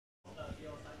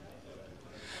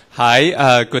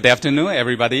Hi, good afternoon,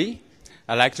 everybody.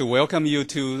 I'd like to welcome you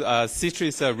to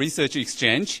CITRIS Research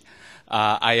Exchange.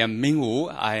 I am Ming Wu.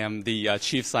 I am the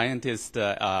Chief Scientist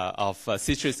of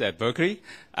CITRIS at Berkeley.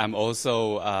 I'm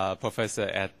also a professor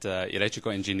at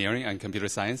Electrical Engineering and Computer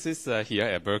Sciences here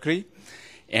at Berkeley.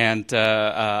 And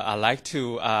I'd like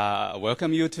to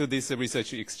welcome you to this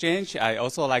research exchange. I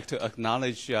also like to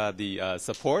acknowledge the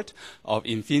support of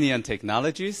Infineon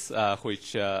Technologies,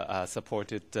 which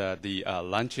supported the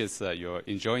lunches you're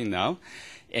enjoying now.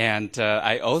 And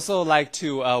I also like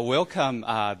to welcome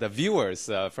the viewers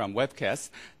from webcast.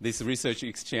 This research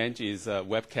exchange is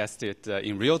webcasted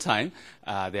in real time.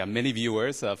 There are many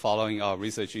viewers following our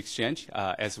research exchange,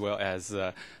 as well as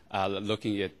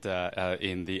looking at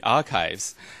in the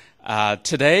archives.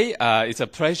 Today, it's a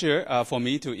pleasure for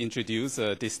me to introduce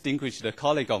a distinguished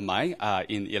colleague of mine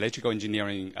in electrical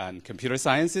engineering and computer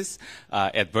sciences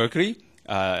at Berkeley,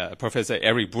 Professor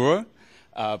Eric Brewer.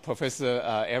 Professor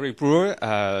Eric Brewer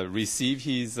received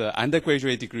his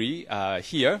undergraduate degree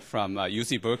here from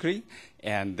UC Berkeley,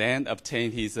 and then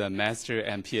obtained his master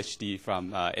and PhD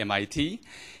from MIT.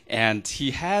 And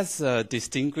he has a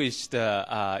distinguished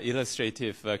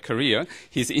illustrative career.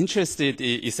 He's interested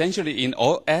essentially in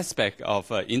all aspects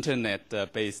of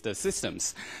internet-based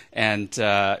systems. And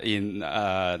in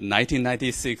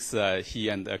 1996, he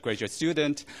and a graduate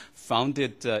student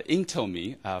founded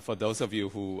Inktomi. For those of you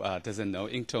who doesn't know,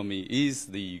 Inktomi is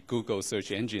the Google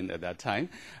search engine at that time.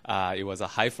 It was a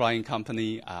high-flying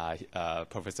company.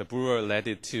 Professor Brewer led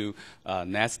it to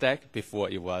NASDAQ before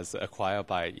it was acquired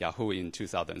by Yahoo in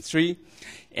 2003.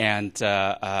 And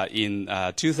in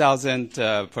 2000,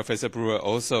 Professor Brewer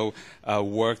also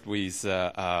worked with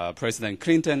President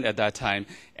Clinton at that time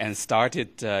and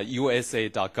started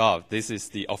USA.gov. This is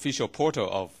the official portal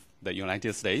of the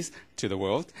United States to the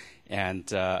world. And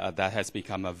that has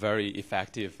become a very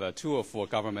effective tool for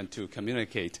government to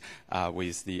communicate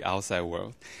with the outside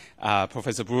world.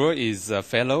 Professor Brewer is a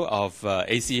fellow of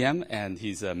ACM, and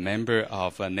he's a member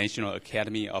of National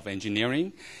Academy of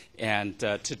Engineering. And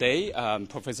today,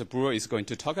 Professor Brewer is going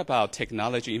to talk about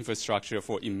technology infrastructure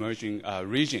for emerging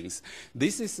regions.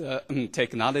 This is a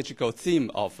technological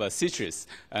theme of CITRIS,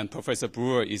 and Professor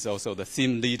Brewer is also the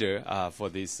theme leader for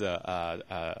these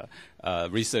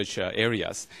research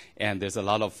areas. And there's a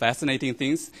lot of fascinating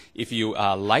things. If you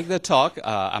like the talk,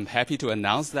 I'm happy to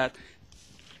announce that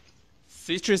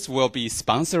CITRIS will be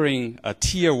sponsoring a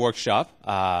tier workshop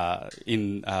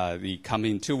in the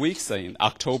coming 2 weeks, in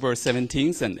October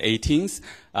 17th and 18th,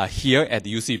 here at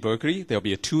UC Berkeley. There'll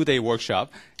be a 2-day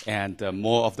workshop, and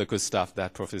more of the good stuff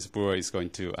that Professor Brewer is going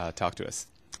to talk to us.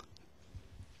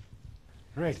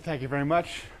 Great, thank you very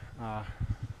much.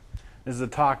 This is a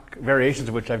talk, variations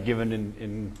of which I've given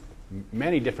in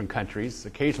many different countries,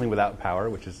 occasionally without power,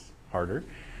 which is harder.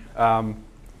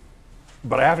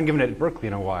 But I haven't given it at Berkeley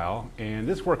in a while, and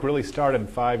this work really started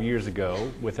 5 years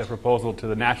ago with a proposal to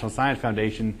the National Science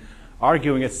Foundation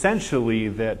arguing essentially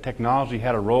that technology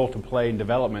had a role to play in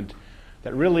development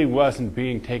that really wasn't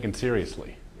being taken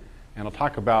seriously. And I'll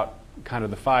talk about kind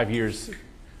of the 5 years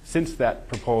since that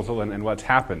proposal and what's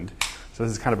happened. So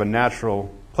this is kind of a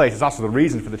natural place. It's also the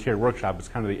reason for the tiered workshop. It's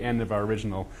kind of the end of our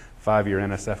original 5-year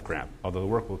NSF grant, although the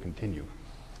work will continue.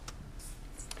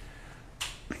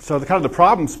 So the kind of the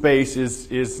problem space is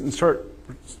in short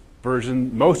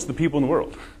version, most of the people in the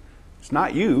world. It's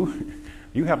not you.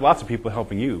 You have lots of people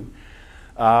helping you.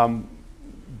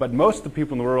 But most of the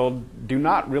people in the world do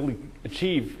not really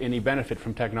achieve any benefit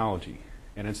from technology.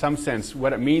 And in some sense,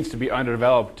 what it means to be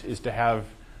underdeveloped is to have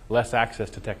less access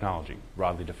to technology,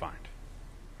 broadly defined.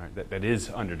 Right? That is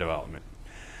underdevelopment.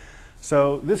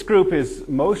 So this group is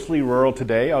mostly rural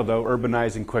today, although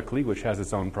urbanizing quickly, which has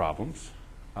its own problems.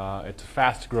 It's a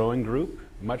fast-growing group,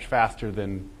 much faster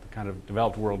than the kind of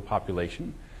developed world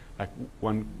population. In fact,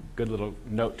 one good little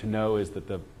note to know is that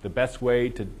the best way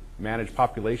to manage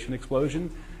population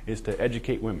explosion is to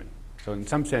educate women. So in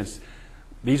some sense,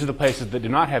 these are the places that do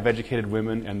not have educated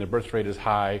women, and their birth rate is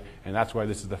high, and that's why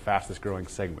this is the fastest-growing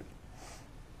segment.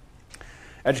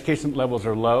 Education levels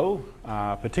are low,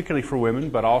 particularly for women,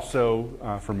 but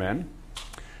also for men.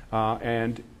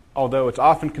 And although it's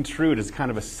often construed as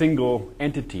kind of a single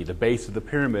entity, the base of the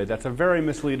pyramid, that's a very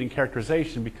misleading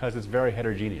characterization because it's very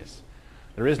heterogeneous.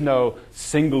 There is no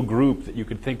single group that you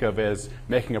could think of as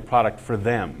making a product for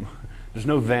them. There's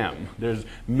no them. There's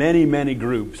many, many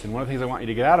groups. And one of the things I want you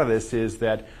to get out of this is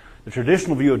that the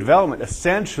traditional view of development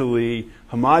essentially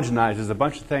homogenizes a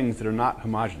bunch of things that are not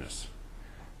homogeneous.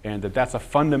 And that's a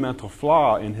fundamental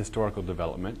flaw in historical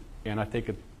development. And I think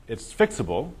it's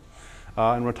fixable.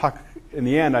 And we'll talk, in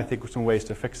the end, I think, some ways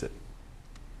to fix it.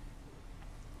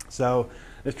 So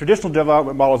This traditional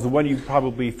development model is the one you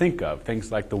probably think of,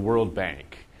 things like the World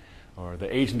Bank or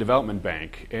the Asian Development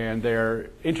Bank. And they're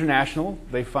international.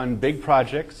 They fund big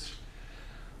projects.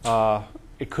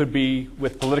 It could be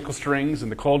with political strings. In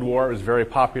the Cold War, it was very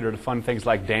popular to fund things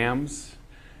like dams.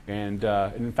 And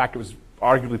in fact, it was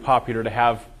arguably popular to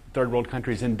have third world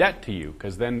countries in debt to you,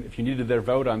 because then if you needed their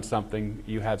vote on something,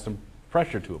 you had some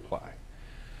pressure to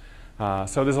apply.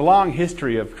 So there's a long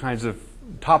history of kinds of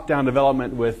top-down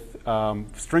development with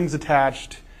strings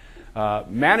attached,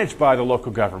 managed by the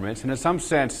local governments. And in some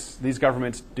sense, these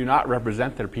governments do not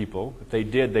represent their people. If they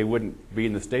did, they wouldn't be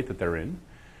in the state that they're in.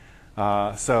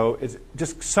 So it's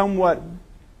just somewhat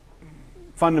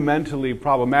fundamentally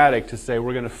problematic to say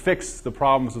we're going to fix the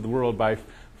problems of the world by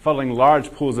funneling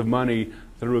large pools of money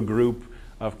through a group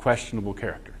of questionable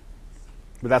character.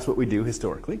 But that's what we do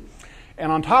historically.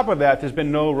 And on top of that, there's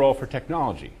been no role for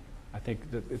technology. I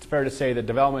think that it's fair to say that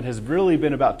development has really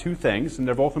been about two things, and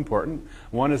they're both important.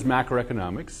 One is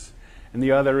macroeconomics, and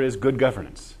the other is good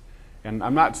governance. And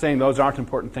I'm not saying those aren't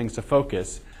important things to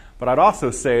focus, but I'd also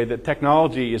say that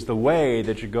technology is the way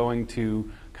that you're going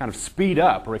to kind of speed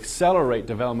up or accelerate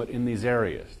development in these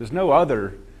areas. There's no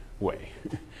other way,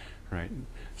 right?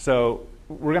 So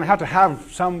we're going to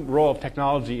have some role of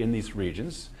technology in these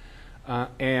regions,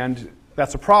 and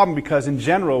that's a problem because in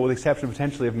general, with the exception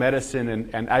potentially of medicine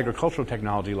and agricultural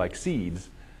technology like seeds,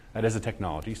 that is a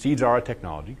technology. Seeds are a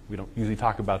technology. We don't usually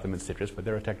talk about them in CITRIS, but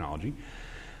they're a technology.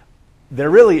 There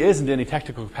really isn't any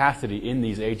technical capacity in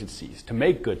these agencies to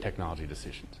make good technology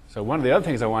decisions. So one of the other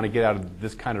things I want to get out of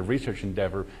this kind of research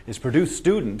endeavor is produce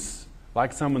students,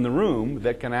 like some in the room,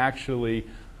 that can actually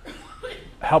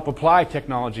help apply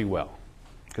technology well,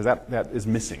 because that is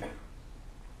missing.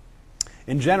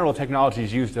 In general, technology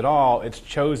is used at all. It's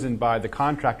chosen by the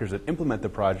contractors that implement the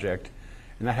project,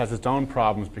 and that has its own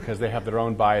problems because they have their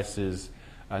own biases,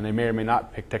 and they may or may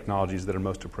not pick technologies that are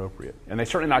most appropriate. And they're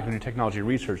certainly not going to do technology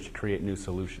research to create new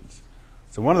solutions.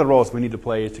 So one of the roles we need to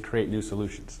play is to create new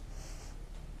solutions.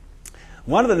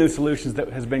 One of the new solutions that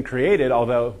has been created,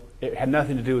 although it had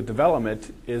nothing to do with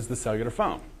development, is the cellular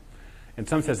phone. In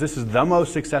some sense, this is the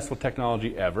most successful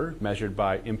technology ever, measured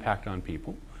by impact on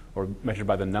people, or measured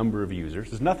by the number of users.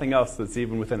 There's nothing else that's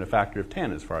even within a factor of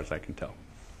 10, as far as I can tell.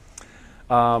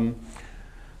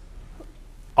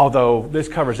 Although this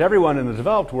covers everyone in the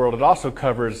developed world, it also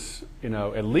covers,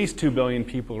 at least 2 billion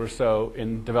people or so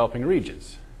in developing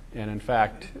regions. And in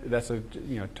fact, that's a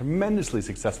tremendously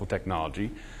successful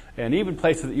technology. And even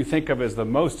places that you think of as the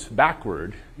most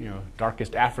backward,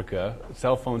 darkest Africa,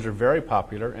 cell phones are very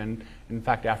popular. And in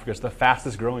fact, Africa is the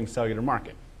fastest growing cellular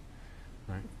market.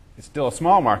 Right? It's still a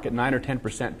small market, 9 or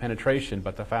 10% penetration,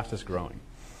 but the fastest growing.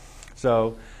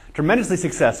 So tremendously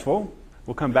successful.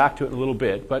 We'll come back to it in a little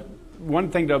bit. But one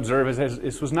thing to observe is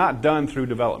this was not done through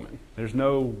development. There's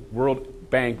no World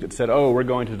Bank that said, oh, we're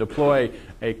going to deploy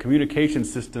a communication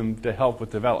system to help with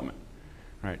development.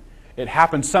 Right? It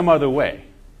happened some other way.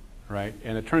 Right?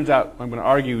 And it turns out, I'm going to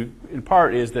argue in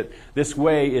part, is that this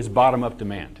way is bottom-up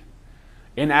demand.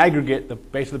 In aggregate, the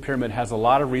base of the pyramid has a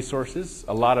lot of resources,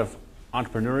 a lot of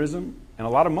entrepreneurism, and a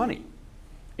lot of money.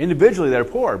 Individually, they're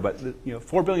poor, but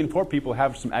 4 billion poor people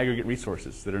have some aggregate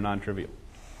resources that are non-trivial.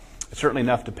 It's certainly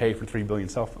enough to pay for 3 billion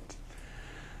cell phones.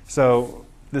 So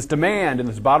this demand and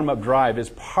this bottom-up drive is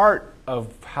part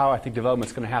of how I think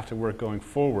development's going to have to work going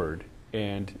forward.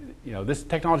 And this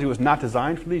technology was not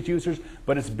designed for these users,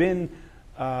 but it's been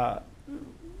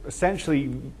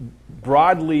essentially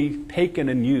broadly taken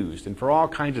and used, and for all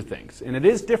kinds of things. And it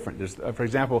is different. There's, for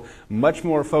example, much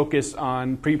more focus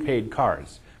on prepaid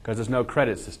cards because there's no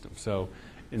credit system. So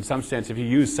in some sense, if you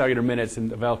use cellular minutes in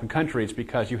developing countries,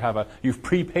 because you've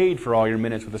prepaid for all your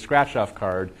minutes with a scratch-off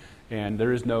card, and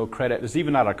there is no credit. There's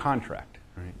even not a contract.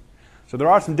 Right? So there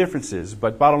are some differences,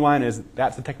 but bottom line is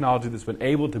that's the technology that's been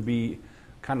able to be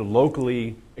kind of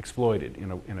locally exploited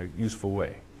in a useful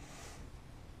way.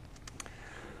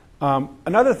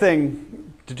 Another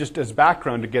thing, just as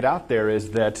background to get out there,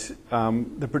 is that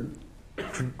the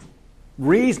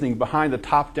reasoning behind the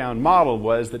top-down model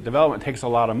was that development takes a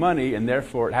lot of money, and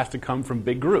therefore it has to come from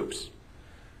big groups.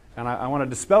 And I want to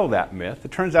dispel that myth.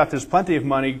 It turns out there's plenty of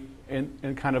money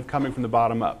in kind of coming from the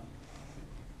bottom up.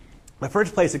 The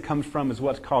first place it comes from is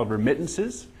what's called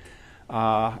remittances.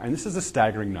 And this is a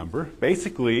staggering number.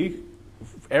 Basically,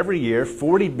 every year,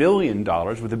 $40 billion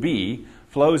with a B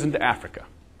flows into Africa.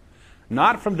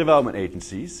 Not from development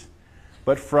agencies,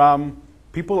 but from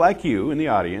people like you in the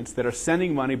audience that are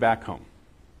sending money back home.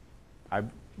 I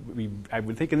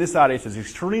would think in this audience it's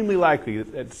extremely likely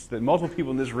that multiple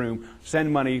people in this room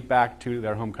send money back to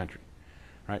their home country.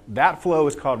 Right? That flow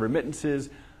is called remittances,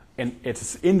 and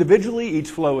it's individually,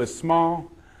 each flow is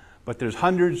small, but there's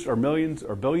hundreds or millions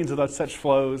or billions of such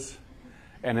flows,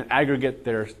 and in aggregate,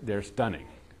 they're stunning.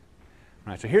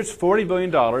 All right, so here's $40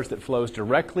 billion that flows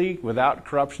directly without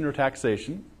corruption or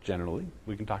taxation, generally.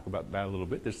 We can talk about that a little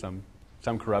bit. There's some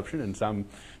corruption and some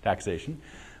taxation.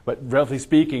 But relatively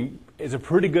speaking, it's a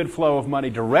pretty good flow of money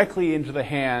directly into the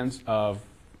hands of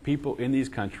people in these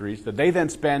countries that they then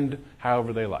spend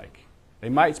however they like. They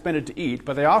might spend it to eat,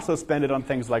 but they also spend it on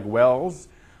things like wells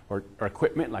or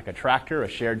equipment like a tractor, a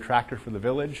shared tractor for the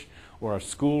village, or a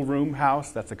schoolroom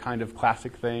house. That's a kind of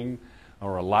classic thing,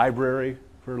 or a library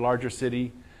for a larger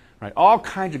city. Right? All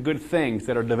kinds of good things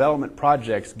that are development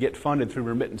projects get funded through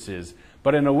remittances,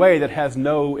 but in a way that has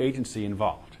no agency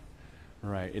involved.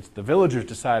 Right? It's the villagers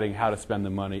deciding how to spend the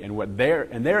money, and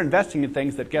they're investing in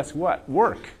things that, guess what,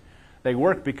 work. They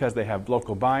work because they have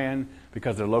local buy-in,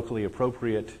 because they're locally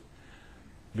appropriate,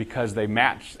 because they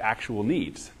match actual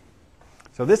needs.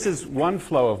 So this is one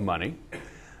flow of money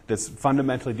that's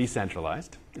fundamentally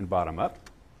decentralized and bottom-up.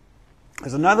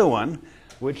 There's another one,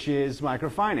 which is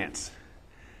microfinance.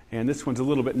 And this one's a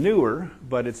little bit newer,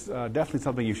 but it's definitely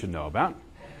something you should know about.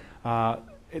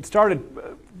 It started,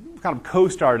 kind of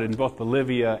co-started in both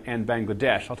Bolivia and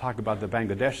Bangladesh. I'll talk about the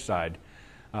Bangladesh side,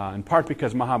 in part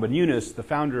because Muhammad Yunus, the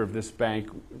founder of this bank,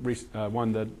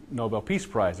 won the Nobel Peace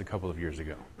Prize a couple of years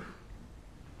ago.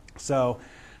 So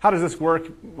how does this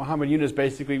work? Muhammad Yunus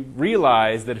basically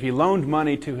realized that if he loaned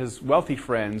money to his wealthy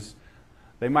friends,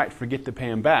 they might forget to pay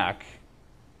him back.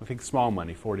 I think small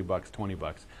money, 40 bucks, 20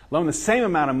 bucks. Loan the same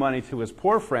amount of money to his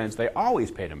poor friends, they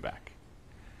always paid him back.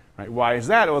 Right? Why is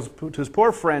that? Well, to his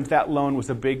poor friends, that loan was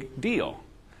a big deal.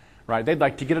 Right? They'd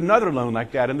like to get another loan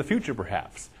like that in the future,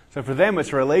 perhaps. So for them,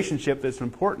 it's a relationship that's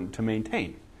important to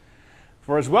maintain.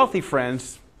 For his wealthy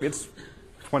friends, it's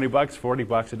 20 bucks, 40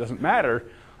 bucks, it doesn't matter.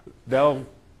 It'll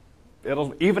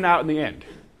even out in the end.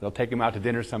 They'll take him out to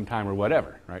dinner sometime or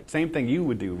whatever. Right? Same thing you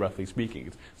would do, roughly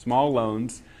speaking. Small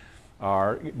loans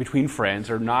are between friends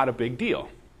are not a big deal.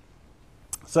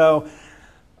 So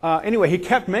anyway, he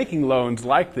kept making loans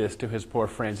like this to his poor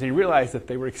friends, and he realized that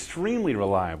they were extremely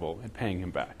reliable at paying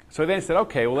him back. So then he said,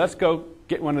 okay, well, let's go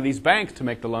get one of these banks to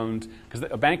make the loans, because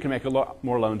a bank can make a lot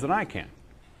more loans than I can.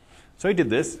 So he did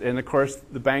this, and of course,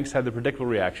 the banks had the predictable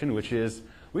reaction, which is,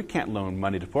 we can't loan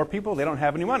money to poor people. They don't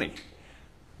have any money.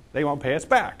 They won't pay us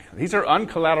back. These are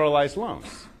uncollateralized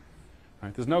loans.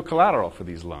 Right? There's no collateral for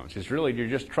these loans. It's really, you're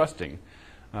just trusting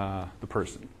the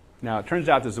person. Now, it turns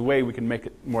out there's a way we can make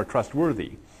it more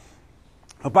trustworthy.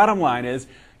 The bottom line is,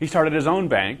 he started his own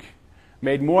bank,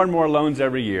 made more and more loans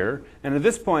every year, and at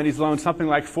this point, he's loaned something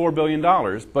like $4 billion,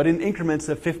 but in increments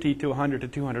of $50 to $100 to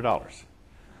 $200.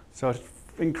 So it's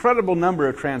an incredible number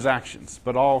of transactions,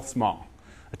 but all small.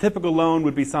 A typical loan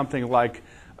would be something like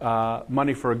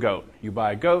money for a goat. You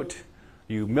buy a goat,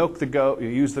 you milk the goat, you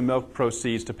use the milk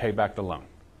proceeds to pay back the loan.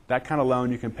 That kind of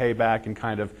loan you can pay back in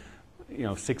kind of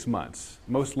 6 months.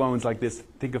 Most loans like this,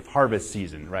 think of harvest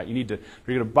season, right? If you're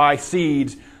going to buy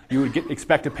seeds, you would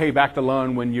expect to pay back the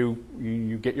loan when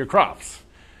you get your crops,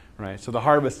 right? So the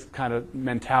harvest kind of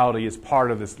mentality is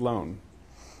part of this loan.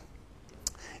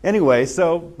 Anyway,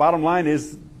 so bottom line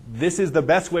is, this is the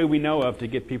best way we know of to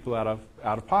get people out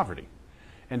of poverty.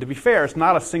 And to be fair, it's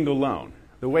not a single loan.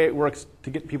 The way it works to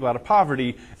get people out of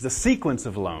poverty is a sequence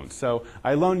of loans. So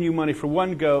I loan you money for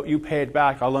one goat, you pay it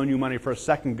back, I'll loan you money for a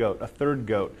second goat, a third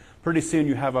goat. Pretty soon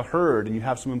you have a herd and you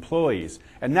have some employees.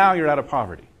 And now you're out of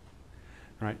poverty.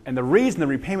 Right? And the reason the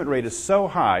repayment rate is so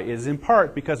high is in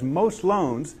part because most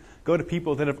loans go to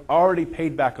people that have already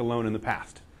paid back a loan in the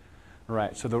past.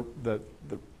 Right? So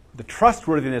the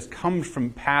trustworthiness comes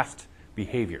from past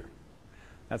behavior.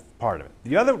 That's part of it.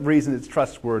 The other reason it's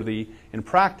trustworthy in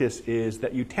practice is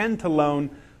that you tend to loan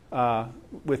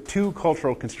with two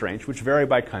cultural constraints, which vary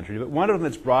by country. But one of them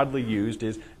that's broadly used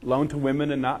is loan to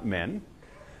women and not men.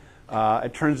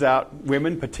 It turns out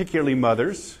women, particularly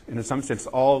mothers, and in some sense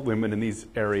all women in these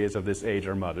areas of this age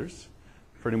are mothers,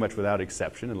 pretty much without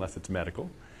exception, unless it's medical.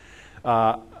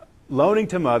 Loaning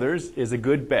to mothers is a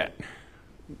good bet.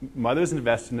 Mothers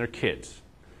invest in their kids.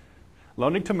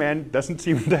 Loaning to men doesn't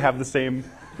seem to have the same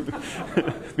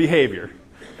behavior.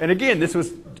 And again,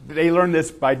 they learned this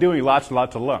by doing lots and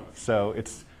lots of loans. So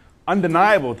it's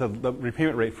undeniable that the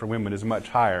repayment rate for women is much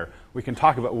higher. We can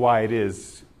talk about why it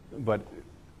is, but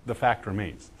the fact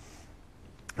remains.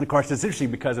 And of course, it's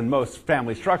interesting because in most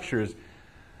family structures,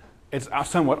 it's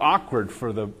somewhat awkward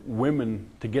for the women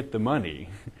to get the money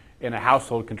in a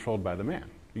household controlled by the man.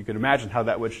 You can imagine how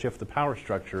that would shift the power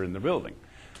structure in the building.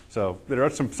 So there are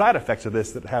some side effects of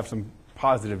this that have some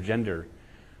positive gender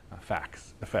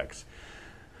effects.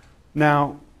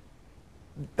 Now,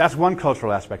 that's one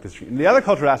cultural aspect that's interesting. And the other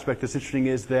cultural aspect that's interesting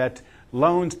is that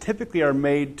loans typically are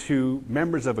made to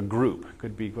members of a group. It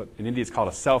could be what in India is called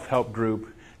a self-help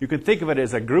group. You could think of it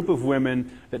as a group of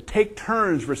women that take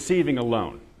turns receiving a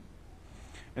loan.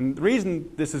 And the reason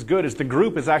this is good is the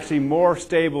group is actually more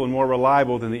stable and more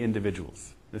reliable than the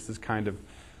individuals. This is kind of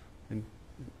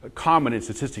common in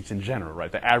statistics in general,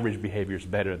 right? The average behavior is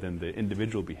better than the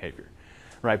individual behavior,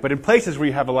 right? But in places where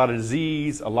you have a lot of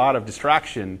disease, a lot of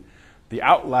distraction, the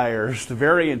outliers, the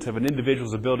variance of an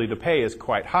individual's ability to pay is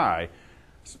quite high,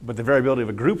 but the variability of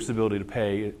a group's ability to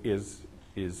pay is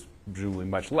presumably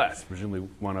much less, presumably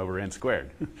 1 over n squared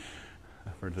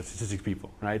for the statistics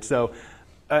people, right? So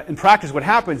in practice, what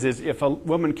happens is if a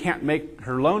woman can't make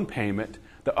her loan payment,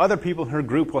 the other people in her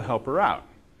group will help her out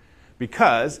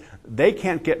because they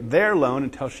can't get their loan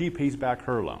until she pays back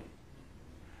her loan,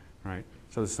 right?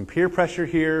 So there's some peer pressure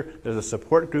here. There's a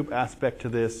support group aspect to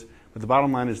this. But the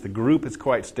bottom line is the group is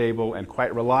quite stable and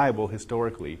quite reliable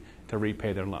historically to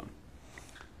repay their loan.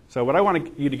 So what I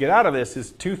want you to get out of this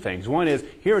is 2 things. One is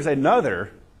here's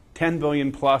another 10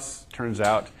 billion plus, turns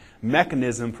out,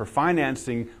 mechanism for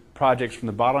financing projects from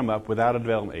the bottom up without a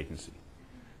development agency.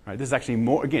 Right? This is actually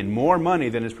more money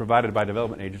than is provided by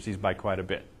development agencies by quite a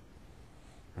bit.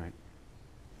 Right?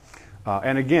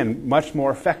 And again, much more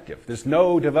effective. There's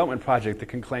no development project that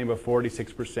can claim a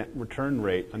 46% return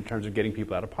rate in terms of getting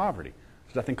people out of poverty.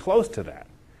 There's nothing close to that.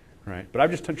 Right? But I've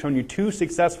just shown you 2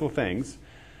 successful things,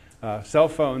 cell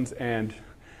phones and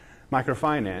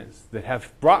microfinance, that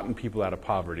have brought people out of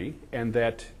poverty and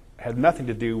that have nothing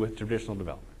to do with traditional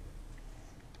development.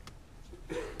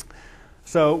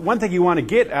 So one thing you want to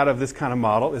get out of this kind of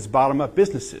model is bottom-up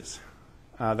businesses.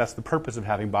 That's the purpose of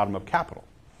having bottom-up capital.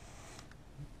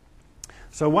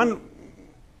 So one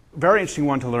very interesting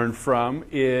one to learn from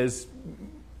is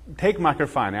take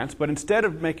microfinance, but instead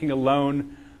of making a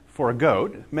loan for a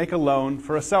goat, make a loan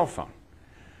for a cell phone.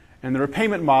 And the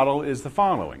repayment model is the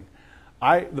following.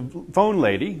 The phone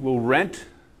lady will rent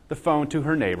the phone to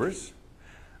her neighbors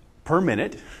per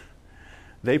minute.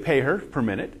 They pay her per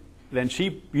minute. Then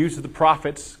she uses the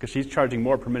profits, because she's charging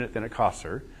more per minute than it costs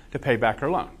her, to pay back her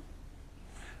loan.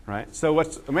 Right? So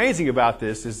what's amazing about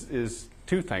this is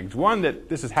 2 things. One, that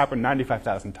this has happened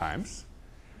 95,000 times.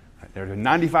 Right? There are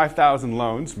 95,000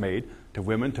 loans made to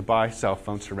women to buy cell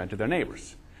phones to rent to their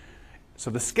neighbors. So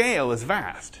the scale is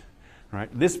vast. Right?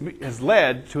 This has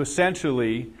led to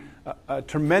essentially a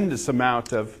tremendous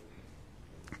amount of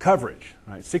coverage.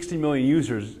 Right? 60 million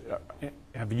users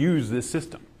have used this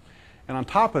system. And on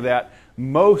top of that,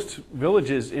 most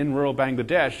villages in rural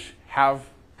Bangladesh have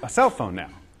a cell phone now.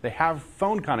 They have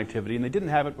phone connectivity, and they didn't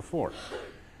have it before.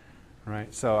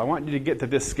 Right? So I want you to get to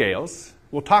this scales.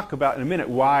 We'll talk about in a minute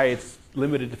why it's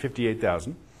limited to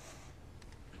 58,000.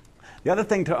 The other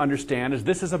thing to understand is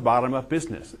this is a bottom-up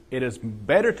business. It is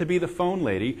better to be the phone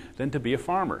lady than to be a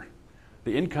farmer.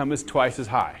 The income is twice as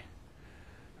high.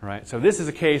 Right? So this is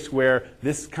a case where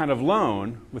this kind of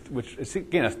loan, which is,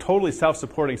 again, a totally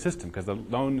self-supporting system because the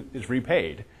loan is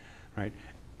repaid, right,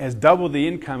 has doubled the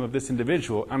income of this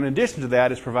individual. And in addition to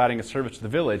that, is providing a service to the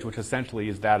village, which essentially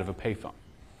is that of a payphone.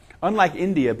 Unlike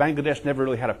India, Bangladesh never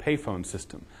really had a payphone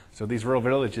system. So these rural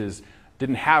villages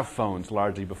didn't have phones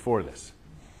largely before this.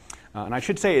 And I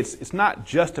should say it's not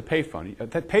just a payphone.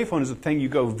 That payphone is a thing you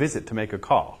go visit to make a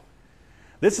call.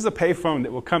 This is a payphone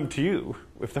that will come to you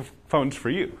if the phone's for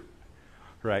you,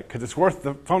 right? Because it's worth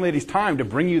the phone lady's time to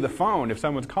bring you the phone if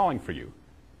someone's calling for you,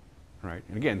 right?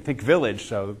 And again, think village,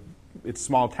 so it's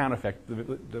small town effect.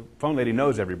 The phone lady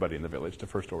knows everybody in the village to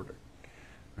first order,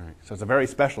 right? So it's a very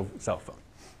special cell phone.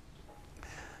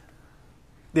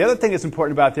 The other thing that's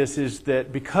important about this is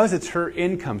that because it's her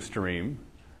income stream,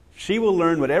 she will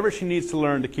learn whatever she needs to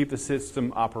learn to keep the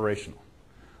system operational.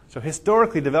 So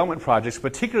historically, development projects,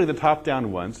 particularly the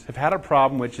top-down ones, have had a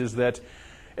problem, which is that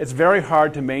it's very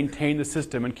hard to maintain the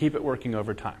system and keep it working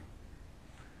over time.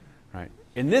 Right?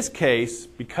 In this case,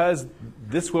 because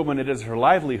this woman, it is her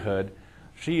livelihood,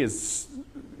 she is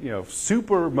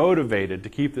super motivated to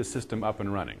keep this system up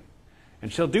and running.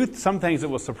 And she'll do some things that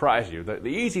will surprise you. The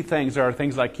easy things are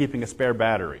things like keeping a spare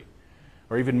battery,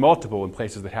 or even multiple in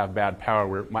places that have bad power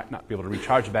where it might not be able to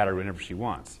recharge the battery whenever she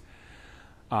wants.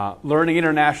 Learning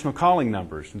international calling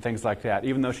numbers and things like that,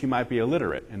 even though she might be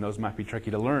illiterate, and those might be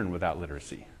tricky to learn without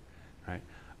literacy. Right?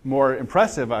 More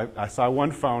impressive, I saw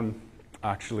one phone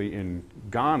actually in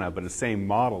Ghana, but the same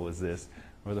model as this,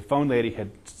 where the phone lady had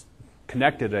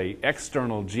connected an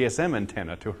external GSM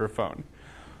antenna to her phone.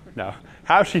 Now,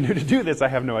 how she knew to do this, I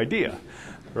have no idea.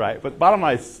 Right? But bottom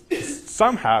line,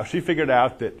 somehow she figured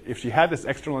out that if she had this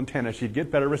external antenna, she'd get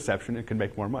better reception and could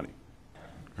make more money.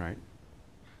 Right?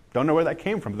 Don't know where that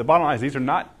came from. But the bottom line is these are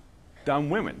not dumb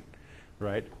women,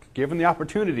 right? Given the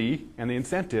opportunity and the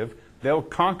incentive, they'll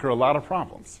conquer a lot of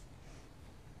problems.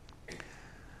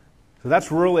 So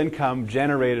that's rural income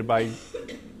generated by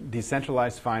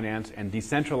decentralized finance and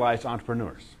decentralized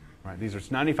entrepreneurs. Right? These are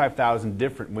 95,000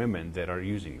 different women that are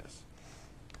using this.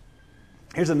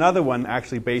 Here's another one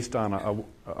actually based on a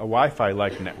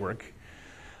Wi-Fi-like network.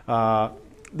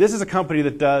 This is a company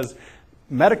that does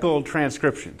medical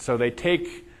transcription. So they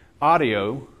take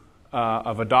audio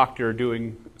of a doctor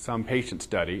doing some patient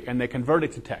study and they convert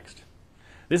it to text.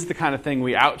 This is the kind of thing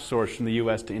we outsource from the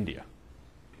US to India.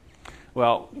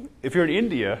 Well, if you're in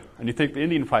India and you think the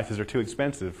Indian prices are too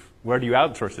expensive, where do you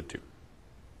outsource it to?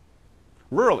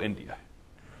 Rural India.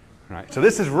 Right? So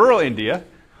this is rural India,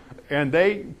 and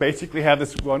they basically have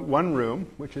this one room,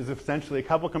 which is essentially a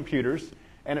couple computers,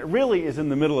 and it really is in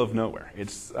the middle of nowhere.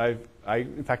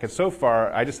 In fact, so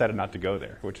far, I decided not to go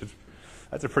there,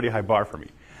 that's a pretty high bar for me.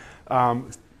 I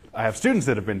have students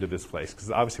that have been to this place, because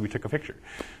obviously we took a picture.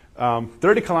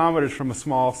 30 kilometers from a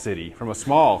small city,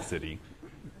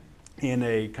 in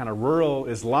a kind of rural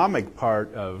Islamic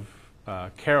part of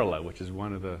Kerala, which is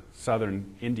one of the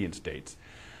southern Indian states.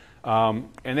 And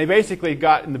they basically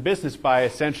got in the business by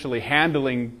essentially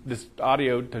handling this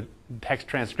audio to text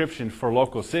transcription for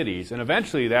local cities. And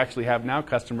eventually they actually have now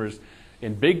customers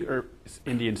in big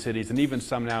Indian cities and even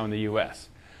some now in the US.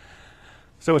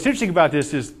 So what's interesting about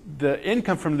this is the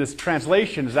income from this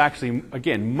translation is actually,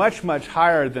 again, much, much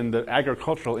higher than the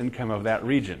agricultural income of that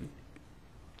region.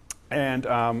 And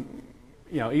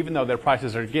even though their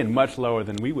prices are, again, much lower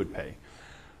than we would pay.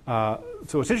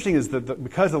 So what's interesting is that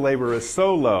because the labor is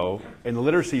so low and the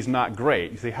literacy is not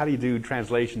great, you say, how do you do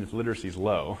translation if literacy is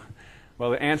low? Well,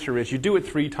 the answer is you do it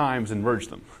 3 times and merge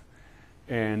them.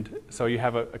 And so you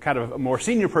have a kind of a more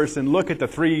senior person look at the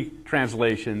 3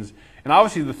 translations, and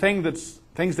obviously the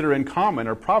things that are in common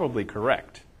are probably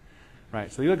correct.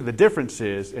 Right? So you look at the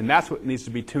differences, and that's what needs to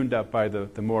be tuned up by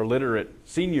the more literate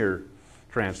senior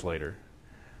translator.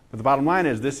 But the bottom line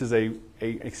is this is a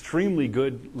extremely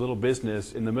good little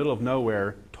business in the middle of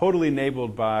nowhere, totally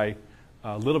enabled by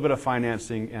a little bit of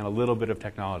financing and a little bit of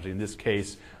technology. In this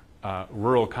case,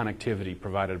 rural connectivity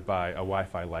provided by a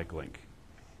Wi-Fi-like link.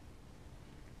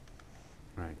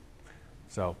 Right.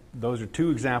 So those are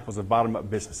 2 examples of bottom-up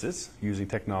businesses using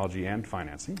technology and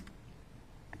financing.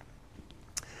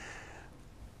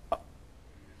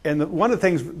 And one of the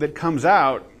things that comes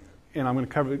out, and I'm going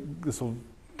to cover this will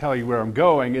tell you where I'm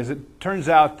going, is it turns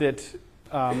out that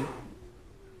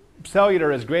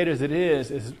cellular, as great as it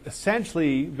is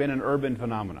essentially been an urban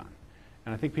phenomenon.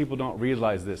 And I think people don't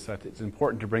realize this. So it's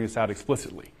important to bring this out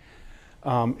explicitly.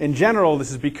 In general,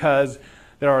 this is because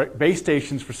there are base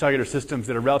stations for cellular systems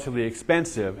that are relatively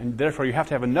expensive, and therefore you have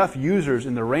to have enough users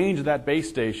in the range of that base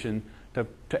station to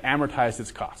amortize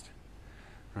its cost.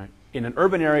 Right? In an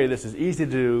urban area, this is easy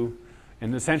to do.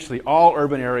 And essentially all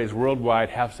urban areas worldwide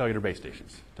have cellular base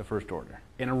stations to first order.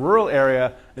 In a rural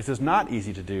area, this is not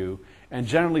easy to do. And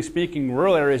generally speaking,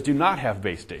 rural areas do not have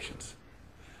base stations.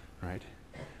 Right?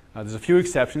 There's a few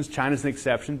exceptions. China's an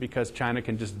exception because China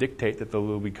can just dictate that there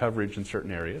will be coverage in certain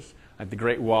areas. Like the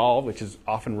Great Wall, which is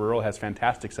often rural, has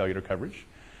fantastic cellular coverage.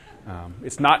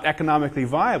 It's not economically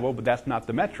viable, but that's not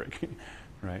the metric.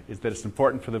 Right? It's that it's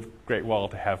important for the Great Wall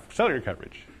to have cellular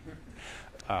coverage.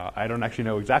 I don't actually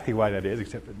know exactly why that is,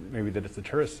 except maybe that it's a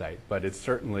tourist site, but it's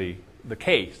certainly the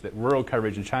case that rural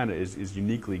coverage in China is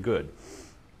uniquely good.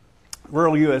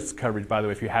 Rural U.S. coverage, by the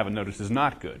way, if you haven't noticed, is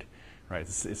not good. Right?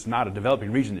 It's not a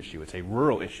developing region issue. It's a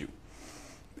rural issue.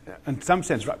 In some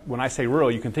sense, when I say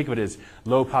rural, you can think of it as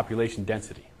low population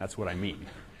density. That's what I mean.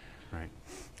 Right?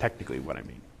 Technically what I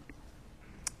mean.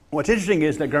 What's interesting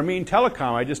is that Grameen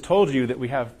Telecom, I just told you that we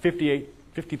have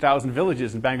 50,000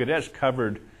 villages in Bangladesh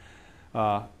covered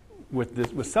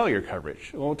with cellular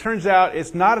coverage. Well, it turns out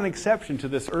it's not an exception to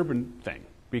this urban thing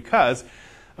because,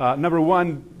 number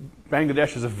one,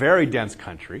 Bangladesh is a very dense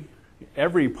country.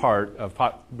 Every part of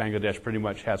Bangladesh pretty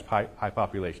much has high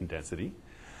population density.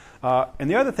 And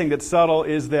the other thing that's subtle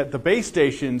is that the base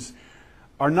stations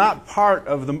are not part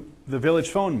of the village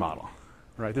phone model.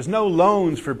 Right? There's no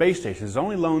loans for base stations. There's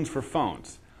only loans for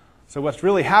phones. So what's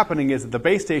really happening is that the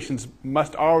base stations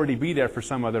must already be there for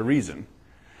some other reason.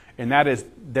 And that is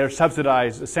they're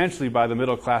subsidized essentially by the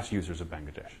middle-class users of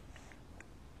Bangladesh.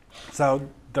 So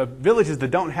the villages that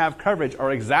don't have coverage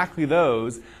are exactly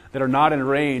those that are not in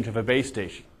range of a base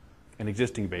station, an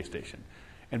existing base station.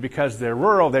 And because they're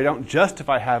rural, they don't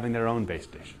justify having their own base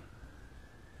station.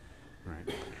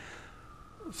 Right.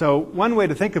 So one way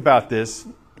to think about this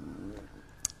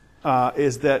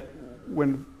is that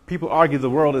when people argue the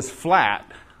world is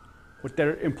flat, what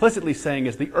they're implicitly saying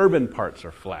is the urban parts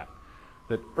are flat.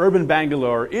 That urban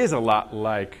Bangalore is a lot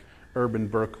like urban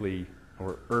Berkeley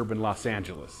or urban Los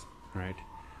Angeles, right?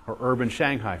 Or urban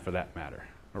Shanghai for that matter,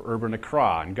 or urban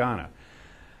Accra in Ghana.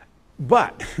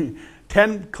 But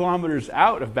 10 kilometers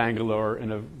out of Bangalore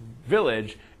in a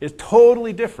village is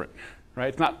totally different,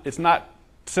 right? It's not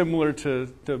similar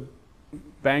to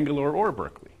Bangalore or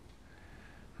Berkeley,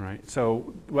 right?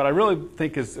 So what I really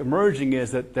think is emerging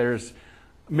is that there's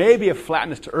maybe a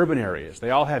flatness to urban areas. They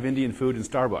all have Indian food and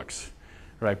Starbucks,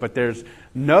 right? But the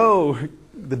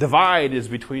divide is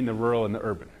between the rural and the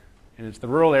urban. And it's the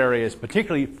rural areas,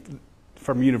 particularly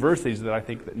from universities, that I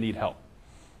think that need help.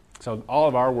 So all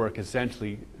of our work is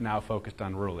essentially now focused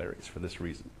on rural areas for this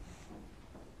reason.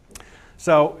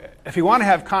 So if you want to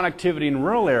have connectivity in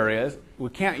rural areas, we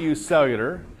can't use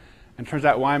cellular. And it turns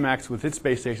out WiMAX with its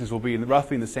base stations will be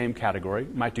roughly in the same category.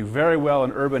 It might do very well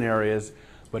in urban areas,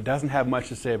 but doesn't have much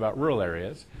to say about rural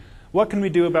areas. What can we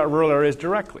do about rural areas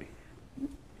directly?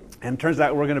 And it turns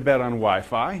out we're going to bet on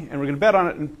Wi-Fi, and we're going to bet on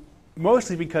it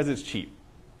mostly because it's cheap.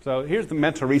 So here's the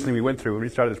mental reasoning we went through when we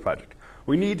started this project.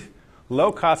 We need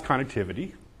low-cost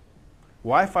connectivity.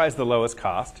 Wi-Fi is the lowest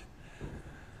cost.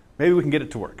 Maybe we can get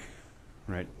it to work,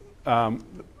 right?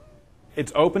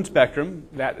 It's open spectrum.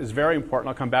 That is very important.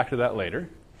 I'll come back to that later.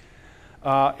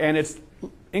 And it's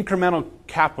incremental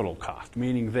capital cost,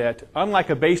 meaning that unlike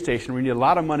a base station where you need a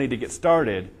lot of money to get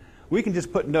started, we can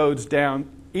just put nodes down,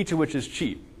 each of which is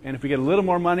cheap. And if we get a little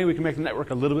more money, we can make the network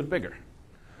a little bit bigger,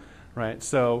 right?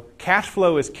 So cash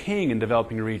flow is king in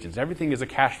developing regions. Everything is a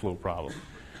cash flow problem,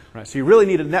 right? So you really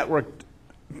need a network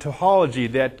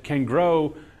topology that can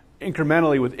grow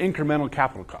incrementally with incremental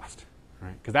capital cost,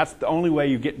 right? Because that's the only way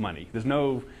you get money.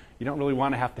 You don't really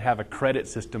want to have a credit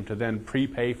system to then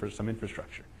prepay for some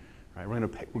infrastructure, right? We're going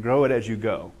to grow it as you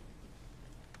go.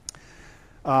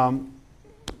 But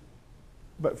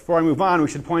before I move on, we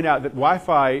should point out that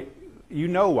Wi-Fi, you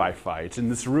know Wi-Fi. It's in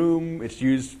this room. It's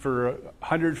used for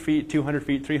 100 feet, 200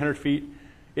 feet, 300 feet.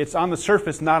 It's on the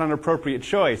surface, not an appropriate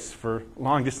choice for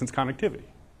long-distance connectivity,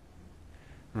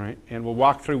 right? And we'll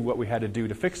walk through what we had to do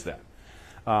to fix that.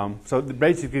 So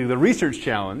basically, the research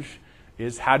challenge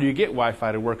is how do you get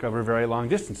Wi-Fi to work over very long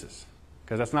distances?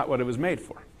 Because that's not what it was made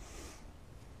for.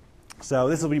 So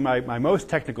this will be my most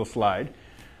technical slide.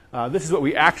 This is what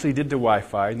we actually did to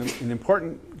Wi-Fi. And the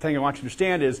important thing I want you to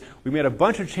understand is we made a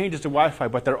bunch of changes to Wi-Fi,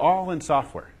 but they're all in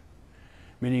software.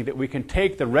 Meaning that we can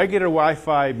take the regular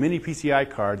Wi-Fi mini PCI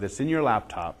card that's in your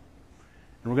laptop,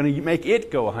 and we're going to make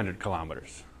it go 100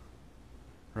 kilometers,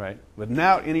 right?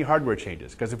 Without any hardware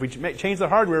changes. Because if we change the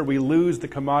hardware, we lose the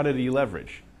commodity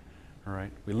leverage, all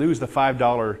right? We lose the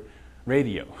 $5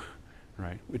 radio,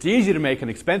 right? It's easy to make an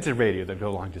expensive radio that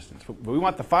go long distance, but we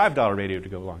want the $5 radio to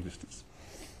go long distance.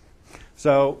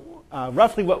 So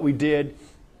roughly what we did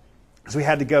is we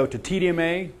had to go to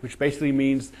TDMA, which basically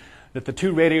means that the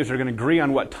two radios are going to agree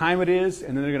on what time it is,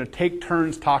 and then they're going to take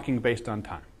turns talking based on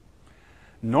time.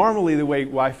 Normally, the way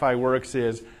Wi-Fi works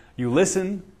is you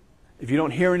listen. If you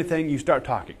don't hear anything, you start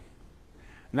talking.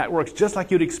 And that works just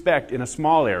like you'd expect in a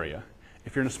small area.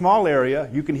 If you're in a small area,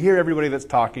 you can hear everybody that's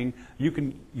talking. You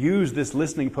can use this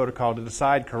listening protocol to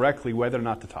decide correctly whether or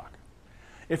not to talk.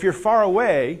 If you're far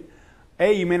away,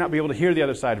 you may not be able to hear the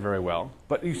other side very well,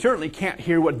 but you certainly can't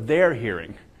hear what they're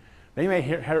hearing. They may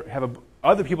have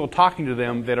other people talking to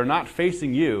them that are not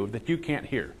facing you that you can't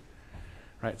hear.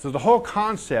 Right? So the whole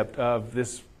concept of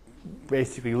this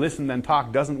basically listen then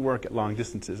talk doesn't work at long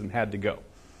distances and had to go.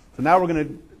 So now we're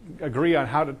going to agree on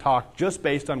how to talk just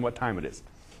based on what time it is.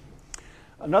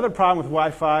 Another problem with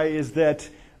Wi-Fi is that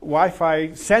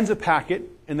Wi-Fi sends a packet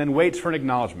and then waits for an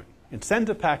acknowledgement. It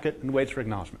sends a packet and waits for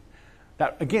acknowledgement.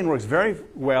 That, again, works very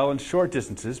well in short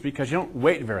distances because you don't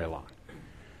wait very long.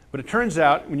 But it turns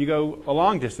out when you go a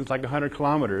long distance, like 100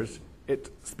 kilometers,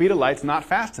 speed of light's not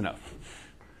fast enough.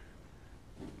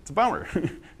 It's a bummer.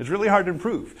 It's really hard to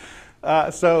improve.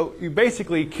 So you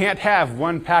basically can't have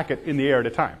one packet in the air at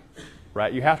a time,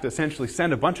 right? You have to essentially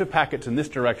send a bunch of packets in this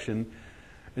direction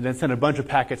and then send a bunch of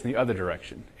packets in the other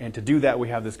direction. And to do that, we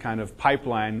have this kind of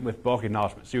pipeline with bulk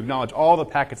acknowledgement. So you acknowledge all the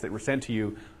packets that were sent to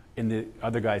you in the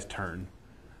other guy's turn,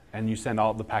 and you send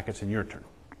all the packets in your turn.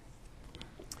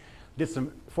 Did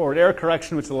some forward error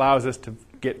correction, which allows us to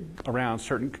get around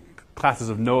certain classes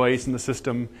of noise in the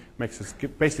system,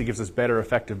 basically gives us better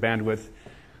effective bandwidth.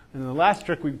 And the last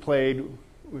trick we played,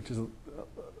 which is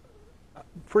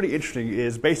pretty interesting,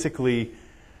 is basically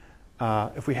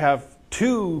if we have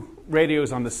two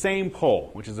radios on the same pole,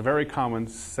 which is a very common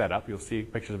setup, you'll see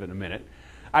pictures of it in a minute,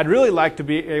 I'd really like to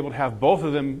be able to have both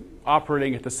of them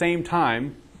operating at the same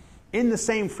time in the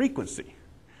same frequency.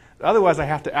 Otherwise, I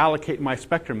have to allocate my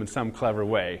spectrum in some clever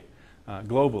way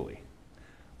globally.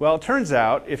 Well, it turns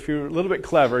out, if you're a little bit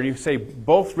clever and you say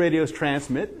both radios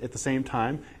transmit at the same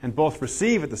time and both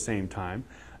receive at the same time,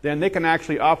 then they can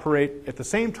actually operate at the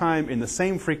same time in the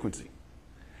same frequency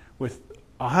with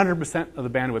 100% of the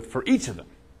bandwidth for each of them.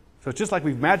 So it's just like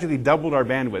we've magically doubled our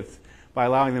bandwidth by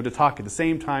allowing them to talk at the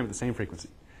same time at the same frequency.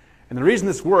 And the reason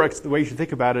this works, the way you should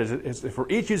think about it, is if we're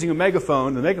each using a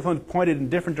megaphone, the megaphone's pointed in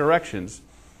different directions,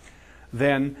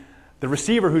 then the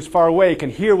receiver who's far away can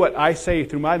hear what I say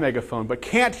through my megaphone, but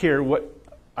can't hear what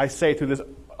I say through this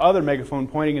other megaphone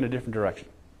pointing in a different direction.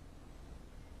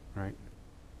 Right?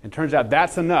 And it turns out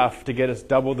that's enough to get us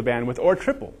double the bandwidth or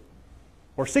triple,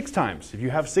 or 6 times. If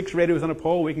you have 6 radios on a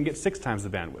pole, we can get 6 times the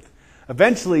bandwidth.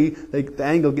 Eventually, the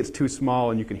angle gets too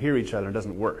small and you can hear each other and it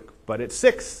doesn't work. But at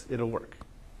 6, it'll work.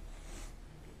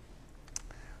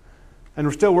 And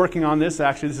we're still working on this.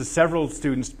 Actually, this is several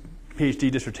students'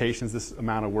 PhD dissertations, this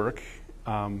amount of work,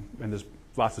 and there's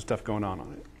lots of stuff going on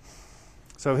it.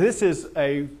 So this is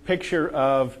a picture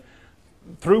of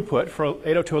throughput for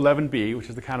 802.11b, which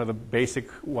is the kind of the basic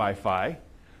Wi-Fi.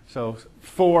 So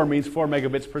 4 means 4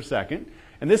 megabits per second.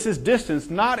 And this is distance,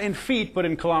 not in feet, but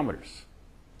in kilometers.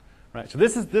 Right? So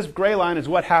this gray line is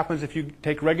what happens if you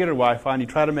take regular Wi-Fi and you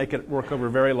try to make it work over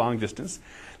a very long distance.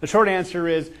 The short answer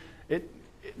is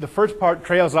the first part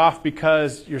trails off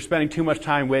because you're spending too much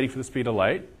time waiting for the speed of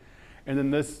light. And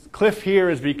then this cliff here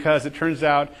is because it turns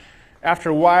out after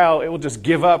a while it will just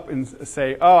give up and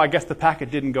say, oh, I guess the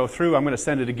packet didn't go through. I'm going to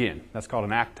send it again. That's called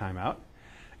an ACK timeout.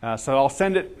 So I'll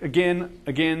send it again,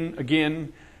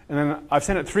 and then I've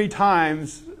sent it 3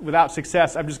 times without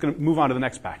success. I'm just going to move on to the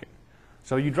next packet.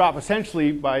 So you drop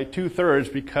essentially by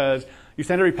 2/3 because you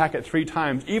send every packet 3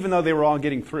 times, even though they were all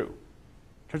getting through.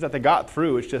 Turns out they got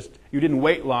through. It's just you didn't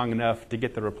wait long enough to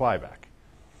get the reply back.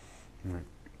 Right.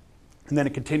 And then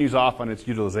it continues off on its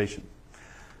utilization.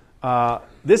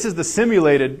 This is the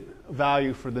simulated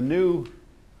value for the new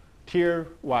tier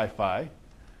Wi-Fi.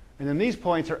 And then these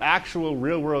points are actual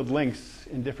real-world links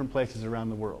in different places around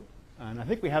the world. And I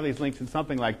think we have these links in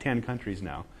something like 10 countries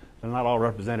now. They're not all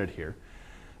represented here.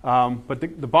 But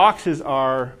the boxes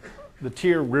are the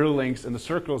tier real links, and the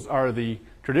circles are the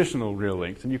traditional real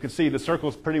links. And you can see the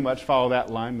circles pretty much follow that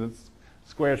line. The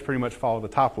squares pretty much follow the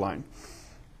top line.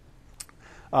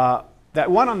 That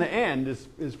one on the end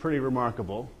is pretty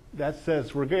remarkable. That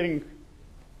says we're getting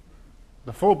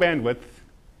the full bandwidth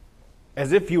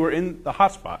as if you were in the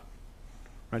hotspot,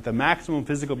 right? The maximum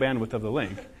physical bandwidth of the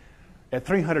link at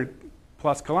 300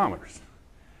 plus kilometers.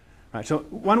 Right, so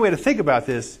one way to think about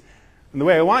this, and the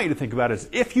way I want you to think about it, is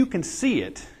if you can see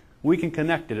it, we can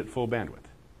connect it at full bandwidth.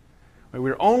 Right,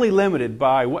 we're only limited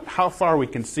by how far we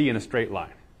can see in a straight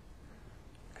line.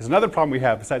 Because another problem we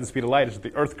have besides the speed of light is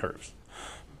the Earth curves.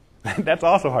 That's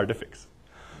also hard to fix.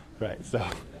 Right,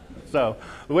 so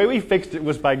the way we fixed it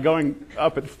was by going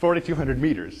up at 4,200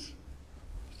 meters.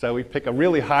 So we pick a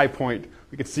really high point.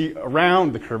 We could see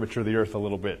around the curvature of the Earth a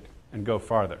little bit and go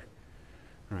farther.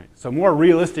 Right. So more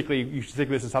realistically, you should think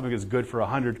of this as something that's good for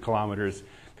 100 kilometers,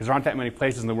 because there aren't that many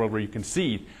places in the world where you can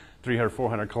see 300,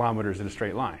 400 kilometers in a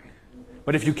straight line.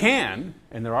 But if you can,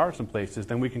 and there are some places,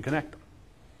 then we can connect them.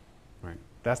 Right.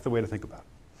 That's the way to think about it.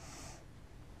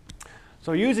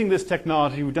 So using this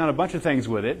technology, we've done a bunch of things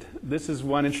with it. This is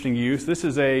one interesting use. This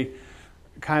is a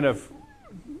kind of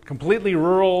completely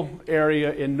rural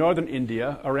area in northern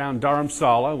India around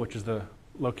Dharamsala, which is the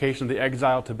location of the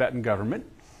exiled Tibetan government.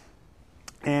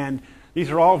 And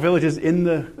these are all villages in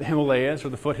the Himalayas, or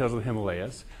the foothills of the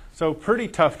Himalayas. So pretty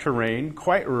tough terrain,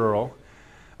 quite rural.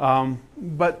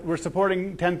 But we're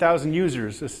supporting 10,000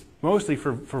 users, mostly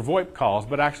for VoIP calls,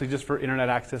 but actually just for internet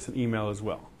access and email as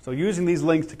well. So using these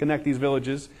links to connect these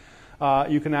villages,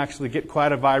 you can actually get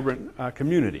quite a vibrant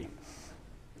community.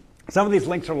 Some of these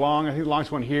links are long. I think the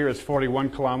longest one here is 41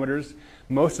 kilometers.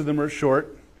 Most of them are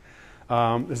short.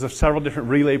 There's several different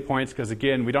relay points because,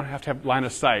 again, we don't have to have line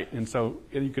of sight. And so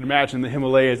you can imagine in the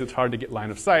Himalayas it's hard to get line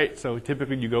of sight. So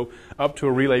typically you go up to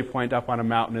a relay point up on a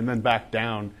mountain and then back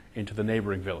down into the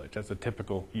neighboring village. That's a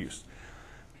typical use.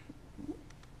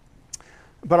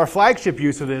 But our flagship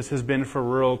use of this has been for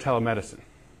rural telemedicine.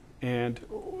 And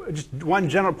just one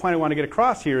general point I want to get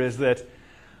across here is that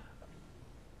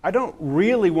I don't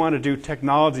really want to do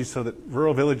technology so that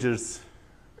rural villages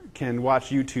can watch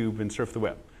YouTube and surf the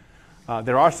web.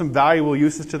 There are some valuable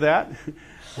uses to that,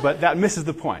 but that misses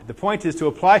the point. The point is to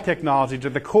apply technology to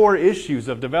the core issues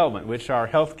of development, which are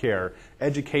healthcare,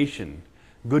 education,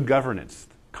 good governance,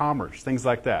 commerce, things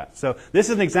like that. So this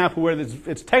is an example where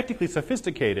it's technically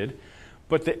sophisticated,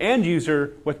 but the end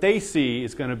user, what they see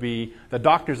is going to be the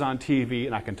doctor's on TV,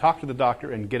 and I can talk to the doctor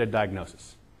and get a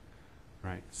diagnosis.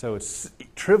 right? So it's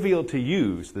trivial to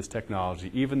use this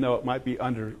technology, even though it might be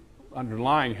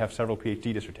underlying have several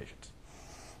PhD dissertations.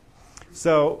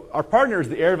 So our partner is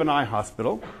the Aravind Eye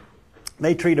Hospital.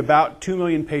 They treat about 2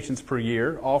 million patients per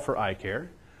year, all for eye care.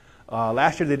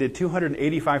 Last year they did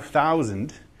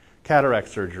 285,000 cataract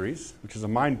surgeries, which is a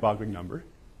mind-boggling number.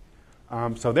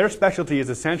 So their specialty is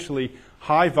essentially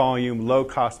high-volume,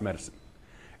 low-cost medicine.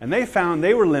 And they found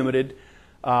they were limited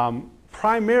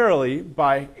primarily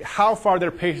by how far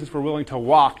their patients were willing to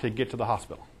walk to get to the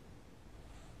hospital.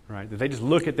 Right? They just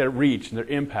look at their reach and their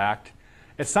impact.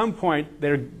 At some point,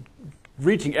 they're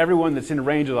reaching everyone that's in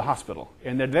range of the hospital.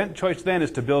 And their choice then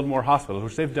is to build more hospitals,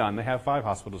 which they've done. They have 5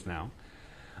 hospitals now.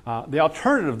 The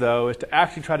alternative, though, is to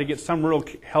actually try to get some rural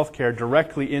health care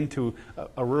directly into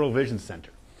a rural vision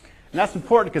center. And that's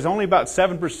important because only about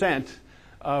 7%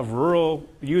 of rural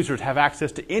users have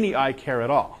access to any eye care at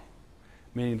all,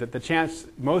 meaning that the chance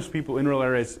most people in rural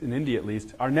areas, in India at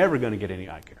least, are never going to get any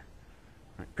eye care,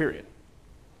 right? Period.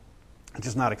 It's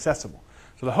just not accessible.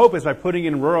 So the hope is by putting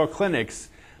in rural clinics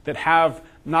that have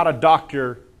not a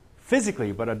doctor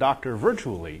physically, but a doctor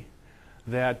virtually,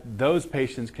 that those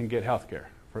patients can get health care,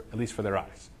 at least for their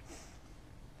eyes.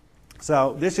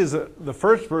 So this is the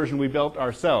first version we built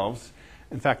ourselves.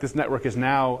 In fact, this network is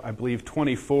now, I believe,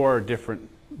 24 different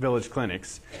village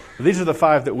clinics. These are the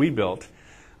 5 that we built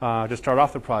to start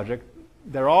off the project.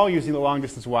 They're all using the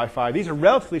long-distance Wi-Fi. These are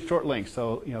relatively short links,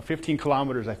 so 15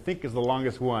 kilometers, I think, is the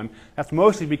longest one. That's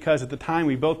mostly because at the time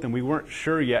we built them, we weren't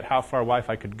sure yet how far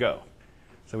Wi-Fi could go,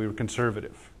 so we were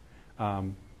conservative.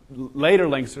 Later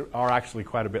links are actually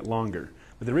quite a bit longer,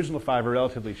 but the original 5 are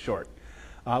relatively short.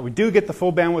 We do get the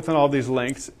full bandwidth on all these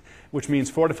links, which means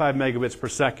 4 to 5 megabits per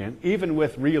second, even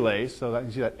with relays. So that,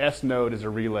 you see that S node is a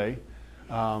relay.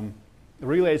 The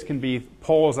relays can be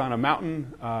poles on a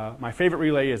mountain. My favorite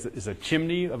relay is a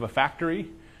chimney of a factory.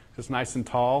 It's nice and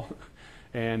tall.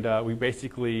 And we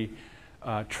basically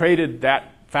traded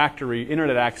that factory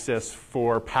internet access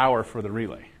for power for the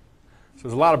relay. So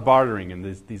there's a lot of bartering in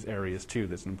these areas, too.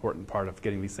 That's an important part of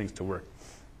getting these things to work.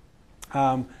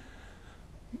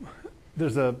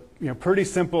 There's a pretty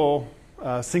simple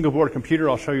single board computer.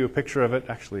 I'll show you a picture of it.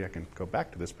 Actually, I can go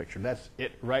back to this picture. That's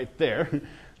it right there.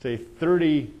 It's a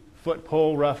 30-foot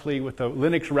pole, roughly, with a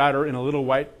Linux router in a little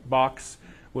white box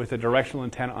with a directional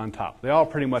antenna on top. They all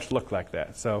pretty much look like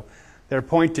that. So they're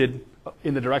pointed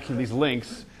in the direction of these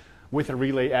links with a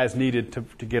relay as needed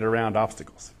to get around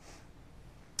obstacles.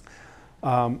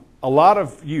 A lot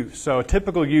of use. So a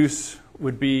typical use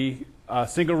would be a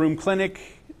single-room clinic.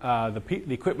 The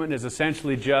equipment is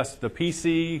essentially just the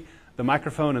PC, the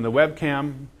microphone, and the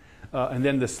webcam. And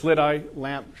then the slit-eye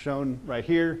lamp shown right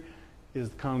here is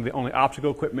kind of the only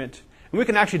optical equipment. And we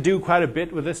can actually do quite a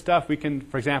bit with this stuff. We can,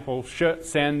 for example,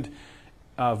 send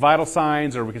vital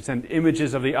signs, or we can send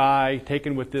images of the eye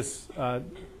taken with this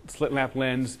slit lamp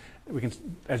lens. We can,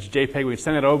 as JPEG, we can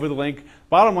send it over the link.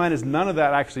 Bottom line is none of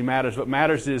that actually matters. What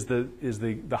matters is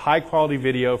the high-quality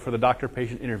video for the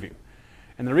doctor-patient interview.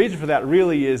 And the reason for that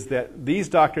really is that these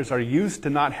doctors are used to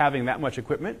not having that much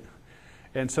equipment.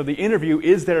 And so the interview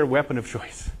is their weapon of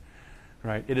choice.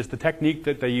 Right? It is the technique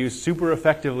that they use super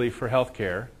effectively for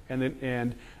healthcare.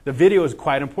 And the video is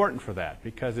quite important for that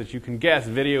because, as you can guess,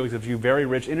 video gives you very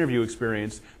rich interview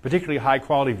experience, particularly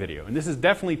high-quality video. And this is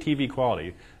definitely TV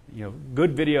quality.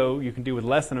 Good video you can do with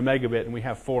less than a megabit, and we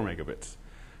have 4 megabits.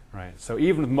 Right? So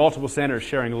even with multiple centers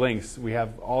sharing links, we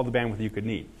have all the bandwidth you could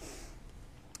need.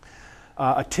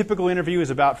 A typical interview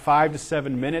is about 5 to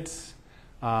 7 minutes.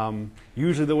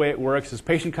 Usually the way it works is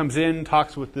patient comes in,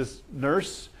 talks with this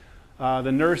nurse.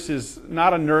 The nurse is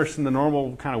not a nurse in the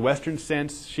normal kind of Western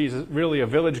sense. She's really a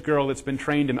village girl that's been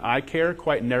trained in eye care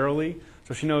quite narrowly.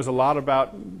 So she knows a lot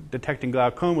about detecting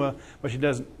glaucoma, but she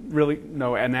doesn't really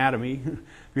know anatomy.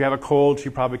 If you have a cold, she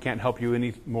probably can't help you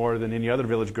any more than any other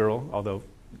village girl, although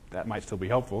that might still be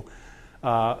helpful.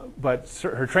 But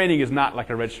her training is not like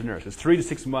a registered nurse. It's 3 to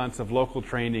 6 months of local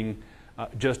training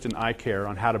just in eye care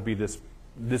on how to be this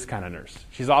kind of nurse.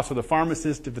 She's also the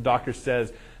pharmacist. If the doctor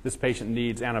says this patient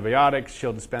needs antibiotics,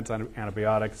 she'll dispense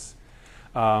antibiotics.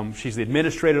 She's the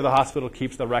administrator of the hospital,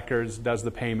 keeps the records, does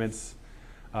the payments.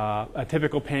 A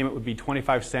typical payment would be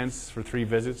 25 cents for 3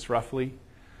 visits, roughly.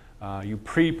 You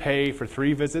prepay for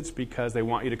 3 visits because they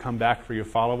want you to come back for your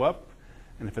follow-up.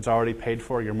 And if it's already paid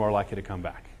for, you're more likely to come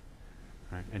back.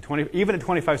 Right? And even at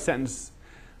 25 cents,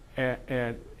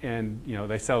 and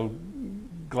they sell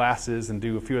glasses and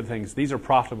do a few other things. These are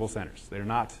profitable centers. They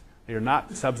are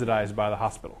not subsidized by the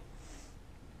hospital.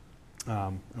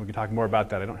 And we can talk more about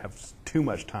that. I don't have too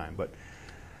much time, but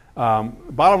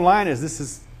bottom line is this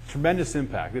is Tremendous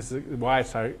impact. This is why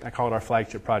I call it our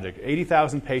flagship project.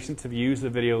 80,000 patients have used the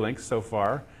video links so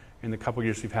far in the couple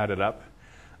years we've had it up.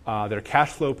 They're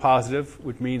cash flow positive,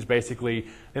 which means basically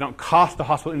they don't cost the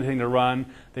hospital anything to run.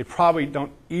 They probably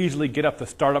don't easily get up the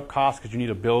startup costs because you need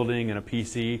a building and a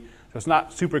PC. So it's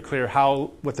not super clear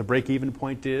what the break-even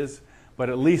point is, but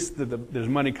at least there's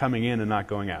money coming in and not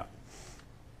going out.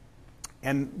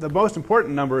 And the most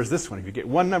important number is this one. If you get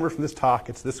one number from this talk,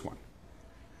 it's this one.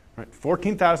 Right?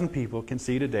 14,000 people can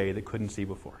see today that couldn't see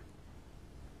before.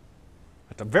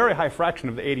 That's a very high fraction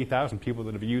of the 80,000 people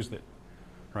that have used it.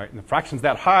 Right? And the fraction's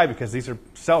that high because these are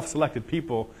self-selected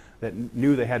people that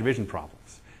knew they had vision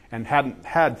problems and hadn't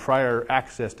had prior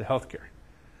access to health care.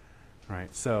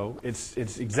 Right? So it's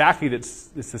exactly it's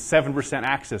the 7%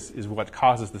 access is what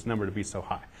causes this number to be so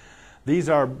high. These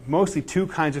are mostly two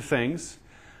kinds of things.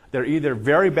 They're either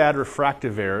very bad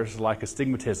refractive errors, like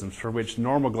astigmatisms, for which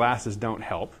normal glasses don't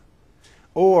help,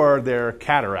 or they're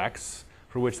cataracts,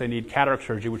 for which they need cataract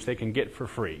surgery, which they can get for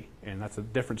free. And that's a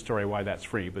different story why that's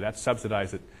free, but that's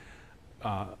subsidized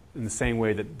in the same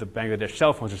way that the Bangladesh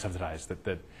cell phones are subsidized, that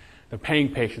the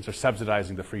paying patients are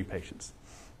subsidizing the free patients.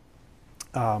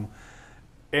 And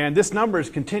this number is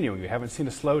continuing. We haven't seen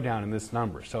a slowdown in this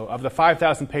number. So of the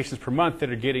 5,000 patients per month that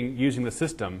are using the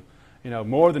system,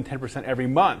 more than 10% every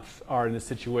month are in a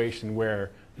situation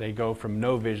where they go from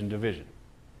no vision to vision.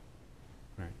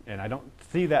 Right? And I don't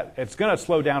see that. It's going to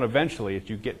slow down eventually as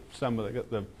you get some of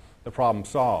the problem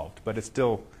solved, but it's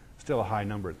still a high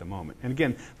number at the moment. And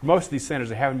again, for most of these centers,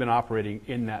 they haven't been operating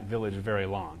in that village very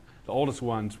long. The oldest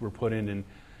ones were put in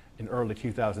early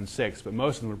 2006, but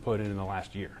most of them were put in the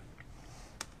last year.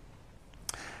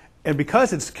 And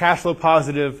because it's cash flow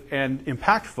positive and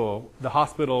impactful, the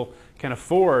hospital can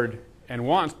afford and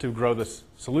wants to grow this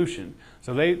solution.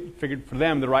 So they figured for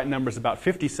them the right number is about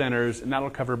 50 centers, and that will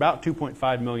cover about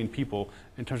 2.5 million people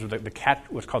in terms of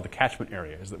what's called the catchment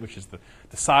area, which is the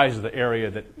size of the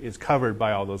area that is covered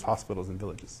by all those hospitals and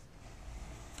villages.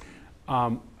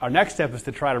 Our next step is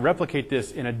to try to replicate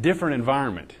this in a different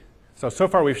environment. So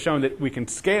far we've shown that we can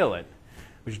scale it,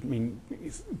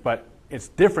 but it's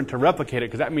different to replicate it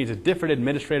because that means a different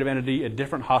administrative entity, a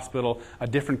different hospital, a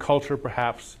different culture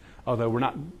perhaps, although we're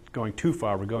not going too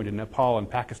far. We're going to Nepal and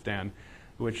Pakistan,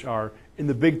 which are, in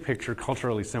the big picture,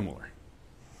 culturally similar.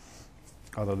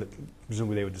 Although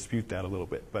presumably they would dispute that a little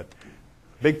bit. But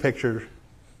big picture,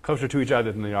 closer to each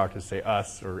other than they are to, say,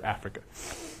 us or Africa.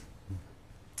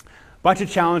 Bunch of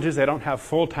challenges I don't have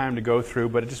full time to go through,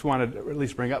 but I just wanted to at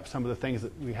least bring up some of the things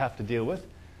that we have to deal with.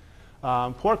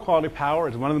 Poor quality power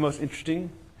is one of the most interesting.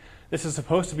 This is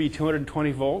supposed to be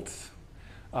 220 volts.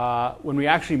 When we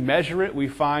actually measure it, we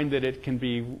find that it can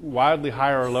be wildly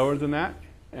higher or lower than that,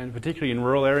 and particularly in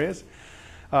rural areas.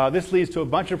 This leads to a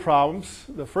bunch of problems.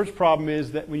 The first problem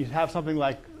is that when you have something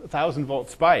like 1,000-volt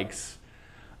spikes,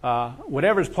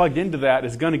 whatever's plugged into that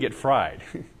is going to get fried.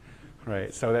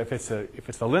 Right? So if it's a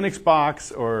Linux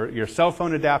box or your cell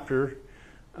phone adapter,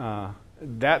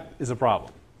 that is a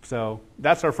problem. So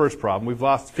that's our first problem. We've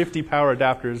lost 50 power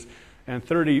adapters and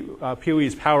 30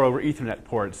 PoE's power over Ethernet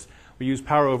ports. We use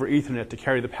power over Ethernet to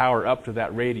carry the power up to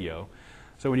that radio.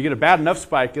 So when you get a bad enough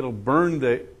spike, it'll burn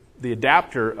the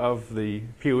adapter of the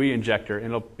PoE injector,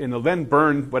 and it'll then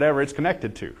burn whatever it's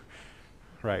connected to,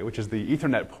 right? Which is the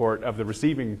Ethernet port of the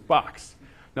receiving box.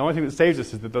 The only thing that saves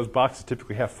us is that those boxes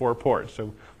typically have 4 ports,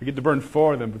 so we get to burn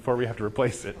 4 of them before we have to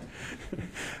replace it.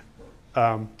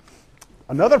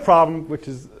 Another problem, which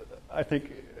is, I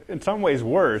think, in some ways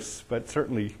worse, but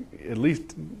certainly at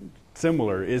least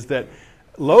similar, is that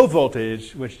low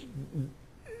voltage, which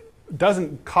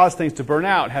doesn't cause things to burn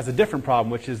out, has a different problem,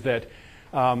 which is that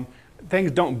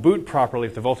things don't boot properly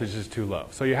if the voltage is too low.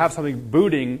 So you have something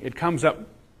booting, it comes up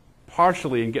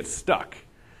partially and gets stuck.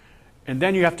 And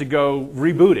then you have to go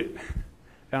reboot it.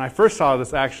 And I first saw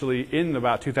this actually in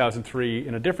about 2003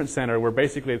 in a different center where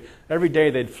basically every day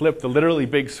they'd flip the literally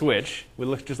big switch. It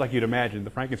looks just like you'd imagine,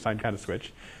 the Frankenstein kind of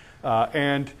switch.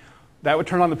 And that would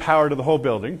turn on the power to the whole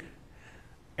building.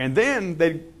 And then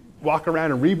they'd walk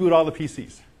around and reboot all the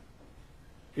PCs,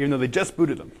 even though they just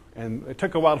booted them. And it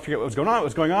took a while to figure out what was going on. What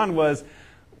was going on was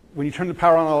when you turn the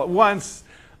power on all at once,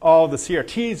 all the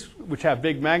CRTs, which have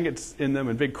big magnets in them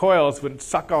and big coils, would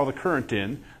suck all the current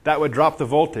in. That would drop the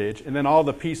voltage, and then all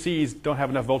the PCs don't have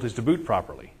enough voltage to boot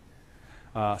properly.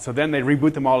 So then they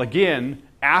reboot them all again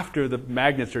after the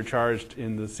magnets are charged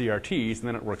in the CRTs, and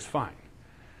then it works fine.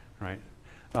 Right?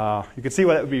 You can see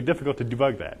why that would be difficult to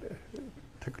debug that.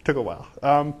 Took a while.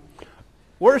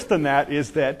 Worse than that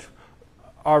is that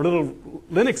our little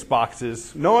Linux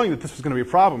boxes, knowing that this was going to be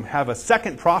a problem, have a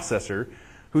second processor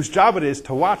whose job it is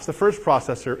to watch the first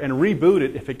processor and reboot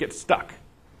it if it gets stuck.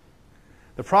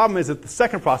 The problem is that the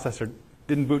second processor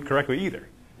didn't boot correctly either,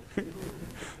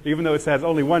 even though it has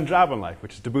only one job in life,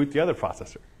 which is to boot the other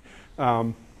processor.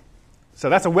 So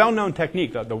that's a well-known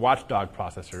technique, the watchdog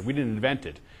processor. We didn't invent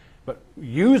it. But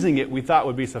using it, we thought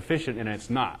would be sufficient, and it's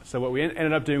not. So what we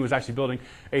ended up doing was actually building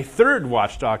a third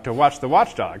watchdog to watch the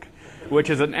watchdog,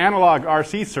 which is an analog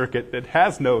RC circuit that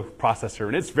has no processor,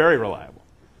 and it's very reliable.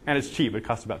 And it's cheap. It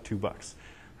costs about $2.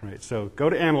 Right? So go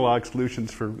to analog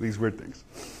solutions for these weird things.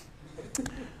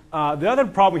 The other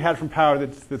problem we had from power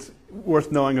that's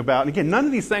worth knowing about, and again, none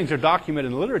of these things are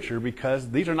documented in the literature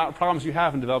because these are not problems you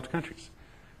have in developed countries.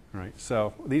 Right?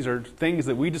 So these are things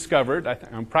that we discovered.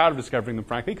 I'm proud of discovering them,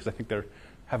 frankly, because I think they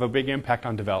have a big impact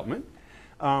on development.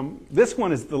 This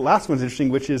one is the last one's interesting,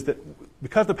 which is that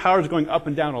because the power is going up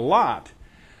and down a lot,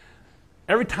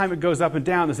 every time it goes up and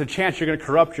down, there's a chance you're going to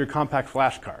corrupt your compact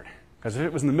flash card. Because if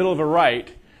it was in the middle of a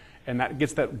write and that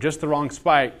gets that just the wrong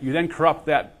spike, you then corrupt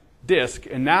that disk,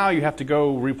 and now you have to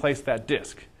go replace that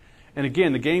disk. And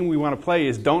again, the game we want to play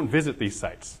is don't visit these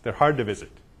sites. They're hard to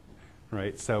visit.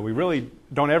 Right? So we really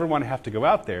don't ever want to have to go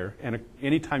out there, and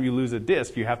anytime you lose a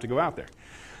disk, you have to go out there.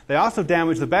 They also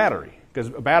damage the battery, because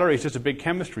a battery is just a big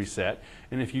chemistry set,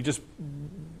 and if you just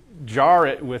jar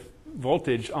it with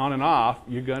voltage on and off,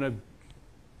 you're going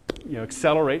to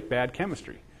accelerate bad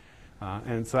chemistry.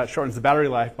 And so that shortens the battery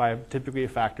life by typically a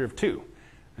factor of 2.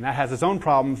 And that has its own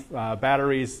problems.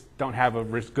 Batteries don't have a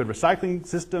good recycling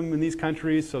system in these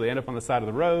countries, so they end up on the side of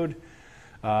the road.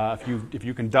 If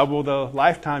you can double the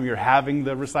lifetime, you're having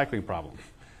the recycling problem.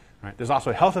 Right? There's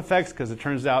also health effects because it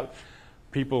turns out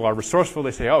people are resourceful.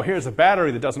 They say, oh, here's a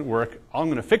battery that doesn't work. I'm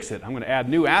going to fix it. I'm going to add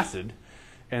new acid.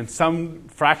 And some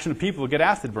fraction of people get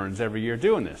acid burns every year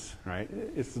doing this. Right?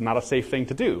 It's not a safe thing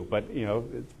to do, but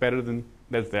it's better than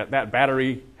that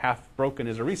battery half broken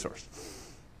is a resource.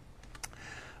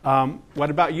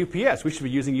 What about UPS? We should be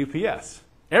using UPS.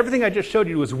 Everything I just showed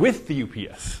you was with the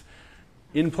UPS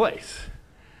in place.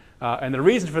 And the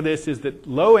reason for this is that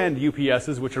low-end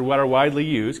UPSs, which are what are widely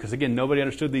used, because again, nobody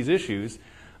understood these issues,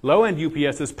 low-end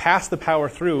UPSs pass the power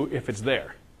through if it's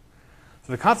there.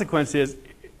 So the consequence is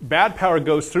bad power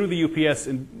goes through the UPS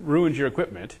and ruins your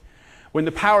equipment. When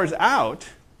the power's out,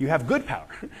 you have good power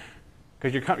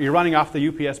because you're running off the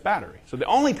UPS battery. So the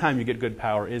only time you get good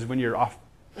power is when you're off,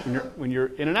 when you're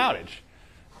in an outage.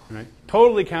 Right?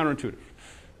 Totally counterintuitive.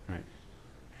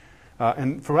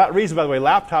 And for that reason, by the way,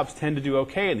 laptops tend to do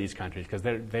okay in these countries because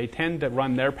they tend to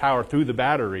run their power through the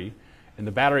battery, and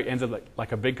the battery ends up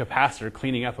like a big capacitor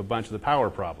cleaning up a bunch of the power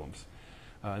problems.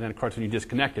 And then, of course, when you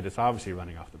disconnect it, it's obviously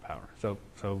running off the power. So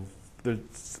the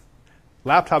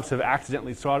laptops have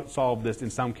accidentally solved this in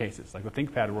some cases. Like the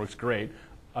ThinkPad works great.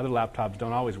 Other laptops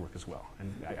don't always work as well.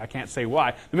 And I can't say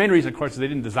why. The main reason, of course, is they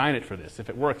didn't design it for this.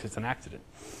 If it works, it's an accident.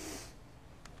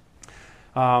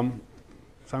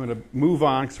 So I'm going to move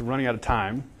on because we're running out of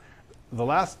time. The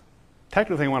last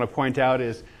technical thing I want to point out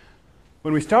is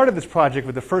when we started this project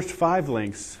with the first 5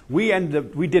 links, we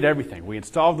did everything. We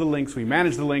installed the links, we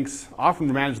managed the links,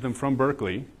 often managed them from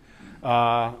Berkeley.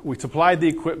 We supplied the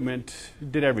equipment,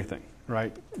 did everything.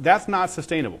 Right? That's not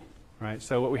sustainable. Right?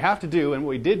 So what we have to do, and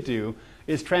what we did do,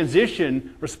 is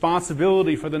transition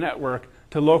responsibility for the network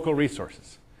to local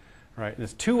resources. Right? And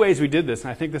there's 2 ways we did this,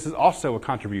 and I think this is also a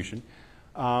contribution.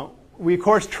 We, of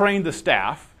course, trained the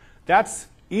staff. That's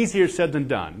easier said than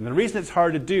done. And the reason it's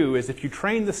hard to do is if you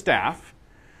train the staff,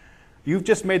 you've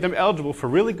just made them eligible for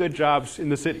really good jobs in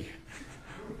the city.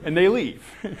 And they leave.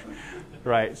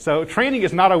 Right? So training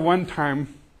is not a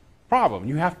one-time problem.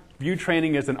 You have to view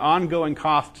training as an ongoing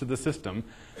cost to the system.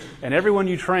 And everyone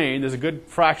you train, there's a good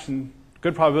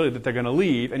probability that they're going to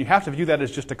leave. And you have to view that as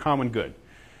just a common good.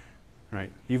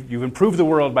 Right? You've improved the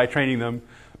world by training them.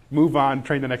 Move on,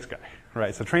 train the next guy.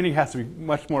 Right, so training has to be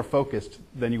much more focused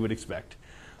than you would expect.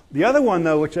 The other one,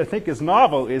 though, which I think is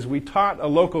novel, is we taught a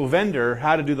local vendor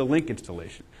how to do the link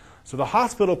installation. So the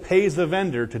hospital pays the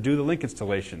vendor to do the link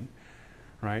installation,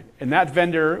 right? And that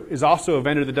vendor is also a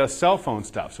vendor that does cell phone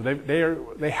stuff. So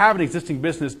they have an existing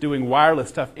business doing wireless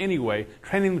stuff anyway.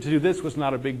 Training them to do this was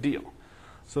not a big deal.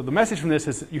 So the message from this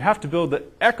is that you have to build the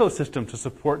ecosystem to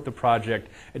support the project.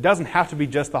 It doesn't have to be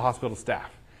just the hospital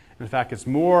staff. In fact, it's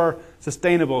more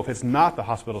sustainable if it's not the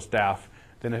hospital staff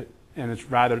and it's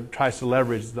rather tries to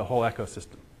leverage the whole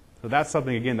ecosystem. So that's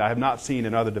something, again, that I have not seen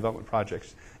in other development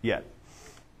projects yet.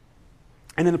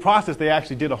 And in the process, they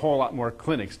actually did a whole lot more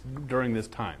clinics during this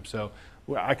time. So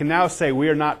I can now say we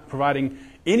are not providing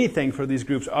anything for these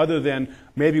groups other than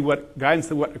maybe what guidance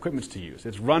on what equipments to use.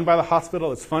 It's run by the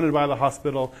hospital. It's funded by the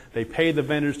hospital. They pay the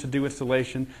vendors to do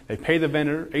installation. They pay the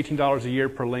vendor $18 a year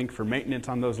per link for maintenance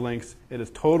on those links. It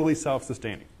is totally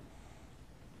self-sustaining.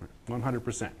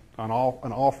 100%, on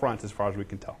all fronts as far as we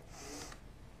can tell.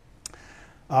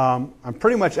 I'm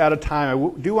pretty much out of time.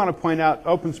 I do want to point out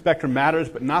open spectrum matters,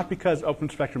 but not because open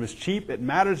spectrum is cheap. It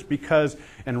matters because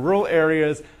in rural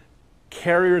areas,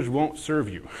 carriers won't serve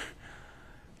you.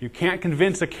 You can't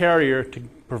convince a carrier to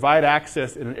provide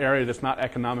access in an area that's not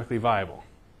economically viable.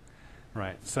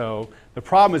 Right. So the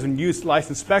problem is when you use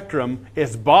licensed spectrum,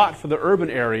 it's bought for the urban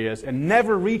areas and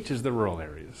never reaches the rural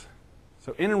areas.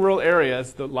 So in rural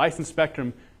areas, the licensed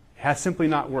spectrum has simply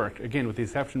not worked, again, with the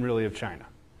exception really of China.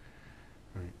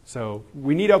 Right. So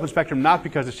we need open spectrum not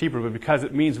because it's cheaper, but because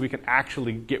it means we can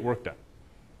actually get work done.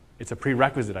 It's a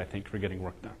prerequisite, I think, for getting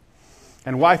work done.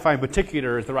 And Wi-Fi in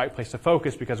particular is the right place to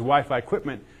focus because Wi-Fi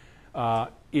equipment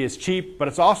is cheap, but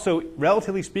it's also,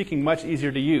 relatively speaking, much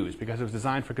easier to use because it was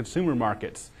designed for consumer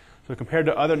markets. So compared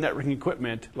to other networking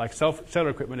equipment, like cellular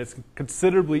equipment, it's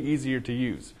considerably easier to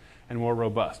use and more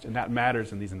robust, and that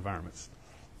matters in these environments.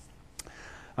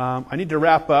 I need to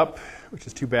wrap up, which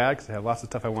is too bad because I have lots of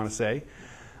stuff I want to say.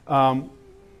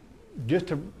 Just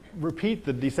to repeat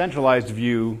the decentralized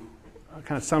view, I'll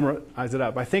kind of summarize it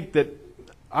up. I think that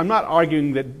I'm not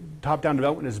arguing that top-down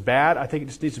development is bad. I think it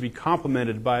just needs to be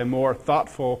complemented by a more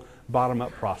thoughtful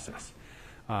bottom-up process.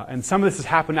 And some of this has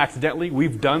happened accidentally.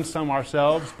 We've done some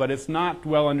ourselves, but it's not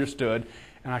well understood.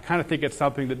 And I kind of think it's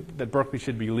something that Berkeley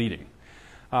should be leading.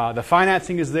 The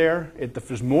financing is there.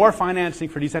 There's more financing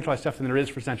for decentralized stuff than there is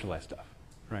for centralized stuff.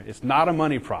 Right? It's not a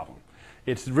money problem.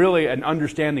 It's really an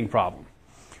understanding problem.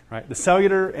 Right? The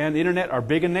cellular and the internet are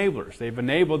big enablers. They've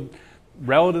enabled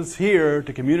relatives here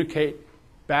to communicate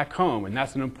back home, and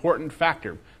that's an important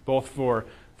factor, both for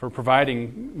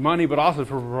providing money, but also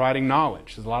for providing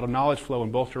knowledge. There's a lot of knowledge flow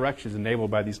in both directions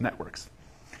enabled by these networks.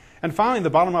 And finally, the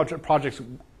bottom-up projects,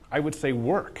 I would say,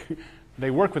 work.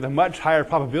 They work with a much higher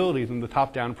probability than the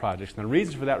top-down projects. And the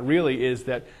reason for that really is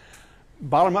that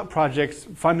bottom-up projects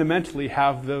fundamentally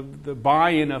have the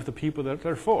buy-in of the people that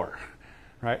they're for.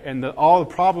 Right? And all the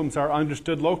problems are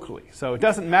understood locally. So it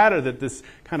doesn't matter that this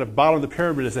kind of bottom of the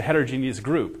pyramid is a heterogeneous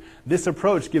group. This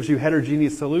approach gives you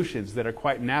heterogeneous solutions that are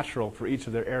quite natural for each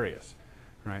of their areas.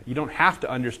 Right? You don't have to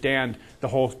understand the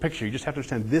whole picture. You just have to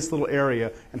understand this little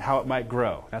area and how it might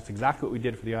grow. That's exactly what we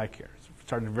did for the eye care. So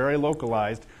started very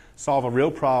localized, solve a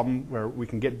real problem where we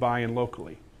can get buy-in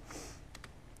locally.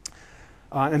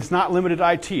 And it's not limited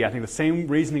to IT. I think the same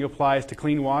reasoning applies to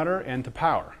clean water and to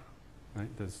power. Right?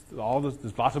 There's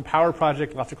lots of power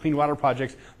projects, lots of clean water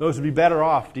projects. Those would be better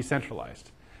off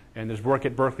decentralized. And there's work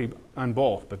at Berkeley on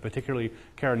both, but particularly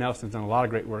Kara Nelson's done a lot of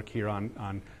great work here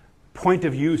on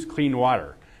point-of-use clean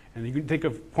water. And you can think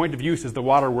of point-of-use as the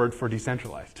water word for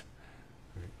decentralized.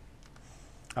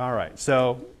 All right,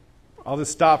 so I'll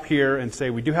just stop here and say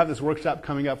we do have this workshop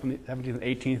coming up on the 17th and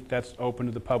 18th. That's open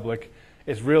to the public.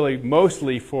 It's really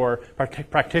mostly for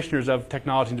practitioners of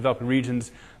technology in developing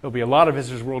regions. There'll be a lot of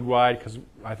visitors worldwide because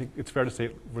I think it's fair to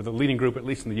say we're the leading group, at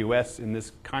least in the U.S., in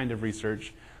this kind of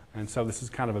research. And so this is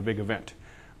kind of a big event.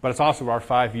 But it's also our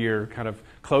 5-year kind of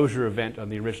closure event on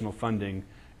the original funding,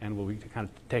 and we'll be kind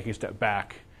of taking a step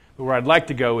back. But where I'd like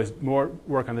to go is more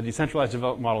work on the decentralized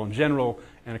development model in general,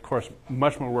 and of course,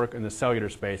 much more work in the cellular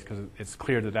space because it's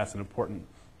clear that that's an important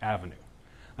avenue.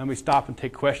 Let me stop and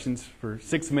take questions for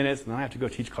 6 minutes, and then I have to go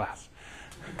teach class.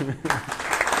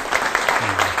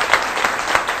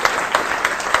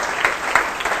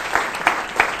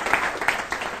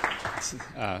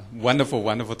 Wonderful,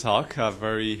 wonderful talk.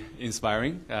 Very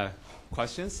inspiring.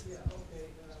 Questions? Yeah,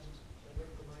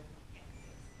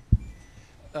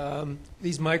 okay.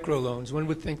 These microloans, one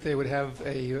would think they would have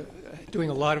doing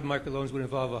a lot of microloans would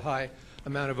involve a high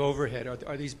amount of overhead.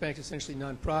 Are these banks essentially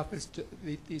nonprofits?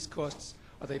 These costs,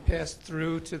 are they passed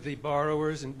through to the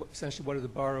borrowers, and essentially what do the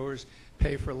borrowers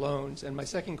pay for loans? And my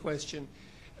second question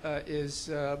is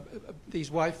these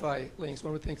Wi-Fi links,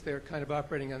 one would think they're kind of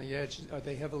operating on the edge. Are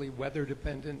they heavily weather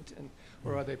dependent,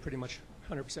 or are they pretty much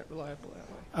 100% reliable that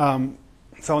way?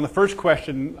 So on the first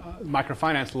question,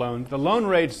 microfinance loans, the loan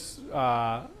rates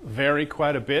vary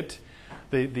quite a bit.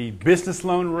 The business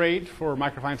loan rate for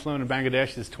microfinance loan in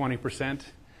Bangladesh is 20%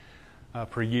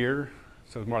 per year,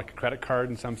 so it's more like a credit card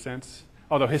in some sense.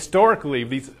 Although historically,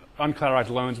 these uncollateralized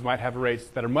loans might have rates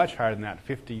that are much higher than that,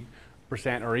 50%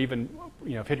 or even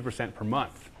 50% per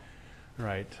month,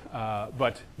 right?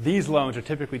 But these loans are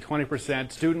typically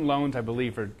 20%. Student loans, I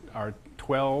believe, are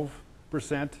 12%.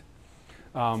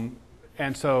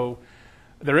 And so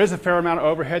there is a fair amount of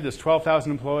overhead. There's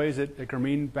 12,000 employees at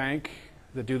Grameen Bank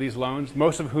that do these loans,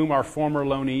 most of whom are former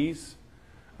loanees.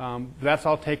 That's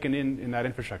all taken in that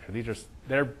infrastructure. These are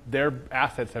their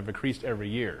assets have increased every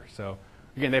year. So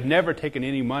again, they've never taken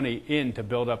any money in to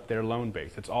build up their loan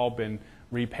base. It's all been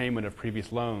repayment of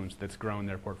previous loans that's grown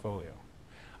their portfolio.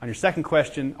 On your second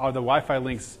question, are the Wi-Fi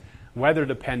links weather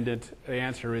dependent? The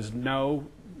answer is no,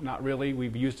 not really.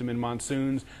 We've used them in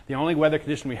monsoons. The only weather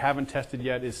condition we haven't tested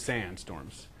yet is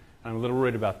sandstorms. I'm a little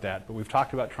worried about that, but we've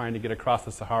talked about trying to get across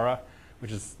the Sahara,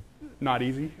 which is not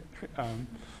easy.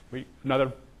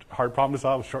 Another hard problem to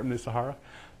solve is shorten the Sahara.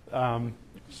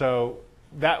 So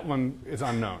that one is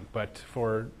unknown, but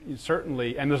for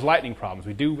certainly, and there's lightning problems.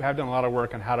 We have done a lot of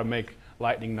work on how to make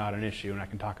lightning not an issue, and I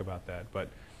can talk about that. But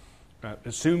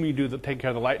assume you take care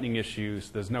of the lightning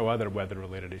issues, there's no other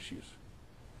weather-related issues.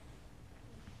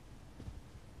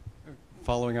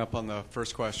 Following up on the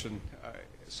first question,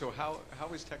 so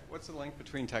what's the link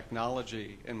between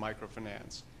technology and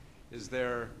microfinance? Is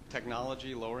there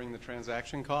technology lowering the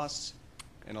transaction costs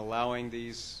and allowing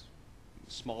these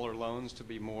smaller loans to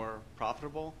be more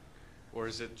profitable, or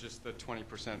is it just the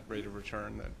 20% rate of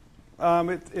return that?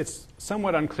 It's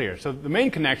somewhat unclear. So the main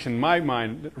connection in my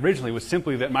mind originally was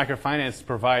simply that microfinance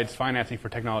provides financing for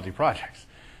technology projects.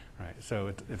 Right?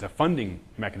 So it's a funding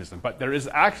mechanism. But there is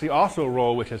actually also a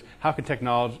role which is how can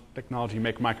technology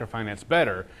make microfinance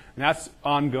better? And that's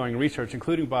ongoing research,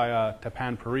 including by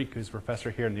Tapan Parikh, who's a professor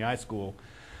here in the iSchool.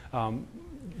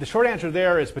 The short answer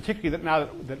there is particularly that now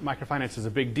that microfinance is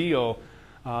a big deal,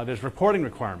 there's reporting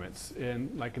requirements.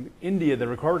 Like in India, the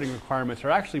reporting requirements are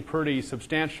actually pretty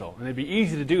substantial. And they'd be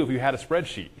easy to do if you had a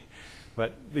spreadsheet.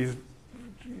 But these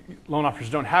loan officers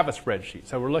don't have a spreadsheet.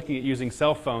 So we're looking at using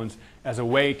cell phones as a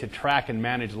way to track and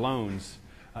manage loans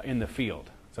in the field.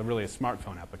 So really a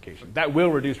smartphone application. That will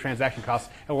reduce transaction costs.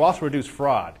 It will also reduce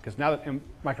fraud, because now that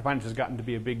microfinance has gotten to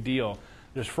be a big deal,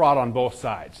 there's fraud on both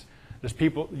sides. There's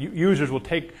users will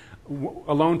take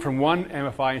a loan from one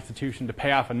MFI institution to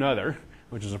pay off another,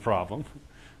 which is a problem.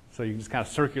 So you can just kind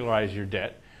of circularize your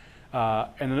debt.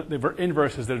 And the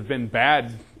inverse is there have been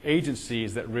bad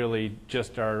agencies that really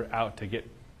just are out to get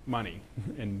money,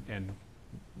 and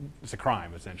it's a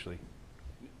crime, essentially.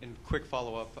 And quick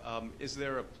follow-up, is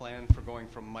there a plan for going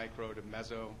from micro to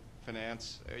meso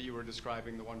finance? You were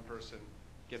describing the one person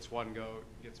gets one goat,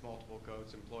 gets multiple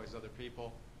goats, employs other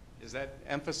people. Is that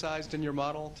emphasized in your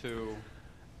model to?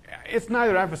 It's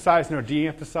neither emphasized nor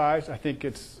de-emphasized. I think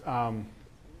it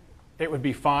would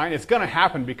be fine. It's going to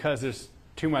happen because there's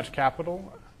too much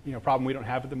capital, problem we don't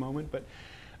have at the moment. But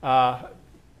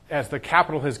as the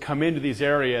capital has come into these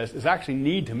areas, there's actually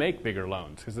need to make bigger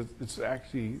loans, because it's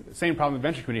actually the same problem the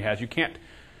venture community has. You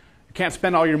can't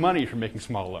spend all your money for making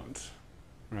small loans,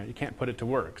 right? You can't put it to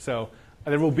work. So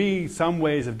there will be some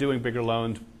ways of doing bigger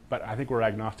loans, but I think we're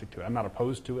agnostic to it. I'm not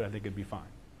opposed to it. I think it'd be fine,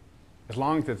 as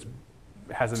long as it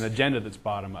has an agenda that's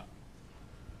bottom up.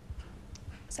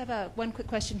 So I have one quick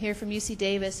question here from UC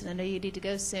Davis, and I know you need to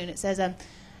go soon. It says,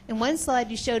 in one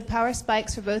slide you showed power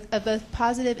spikes for both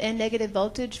positive and negative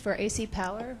voltage for AC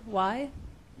power. Why?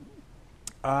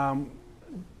 My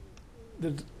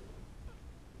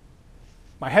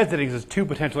hesitating is there's two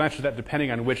potential answers to that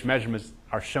depending on which measurements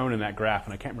are shown in that graph,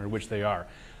 and I can't remember which they are.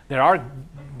 There are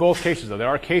both cases, though. There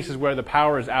are cases where the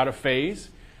power is out of phase,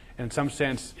 and in some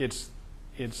sense it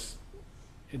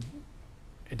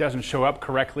doesn't show up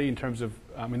correctly in terms of,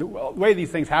 the way these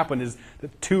things happen is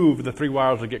that two of the three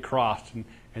wires will get crossed, and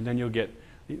then you'll get,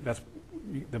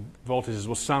 the voltages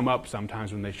will sum up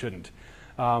sometimes when they shouldn't.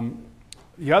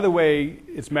 The other way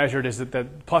it's measured is that the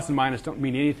plus and minus don't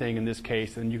mean anything in this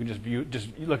case, and you can just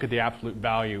look at the absolute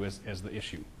value as the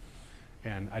issue.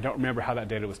 And I don't remember how that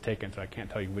data was taken, so I can't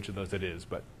tell you which of those it is,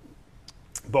 but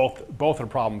both are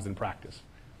problems in practice.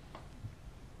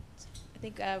 I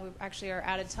think we actually are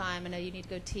out of time. I know you need to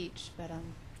go teach, but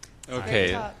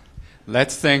okay.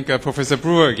 Let's thank Professor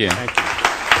Brewer again. Thank you.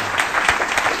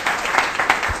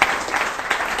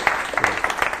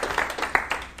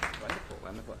 Wonderful,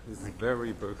 wonderful. This is a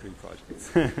very Berkeley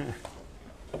project.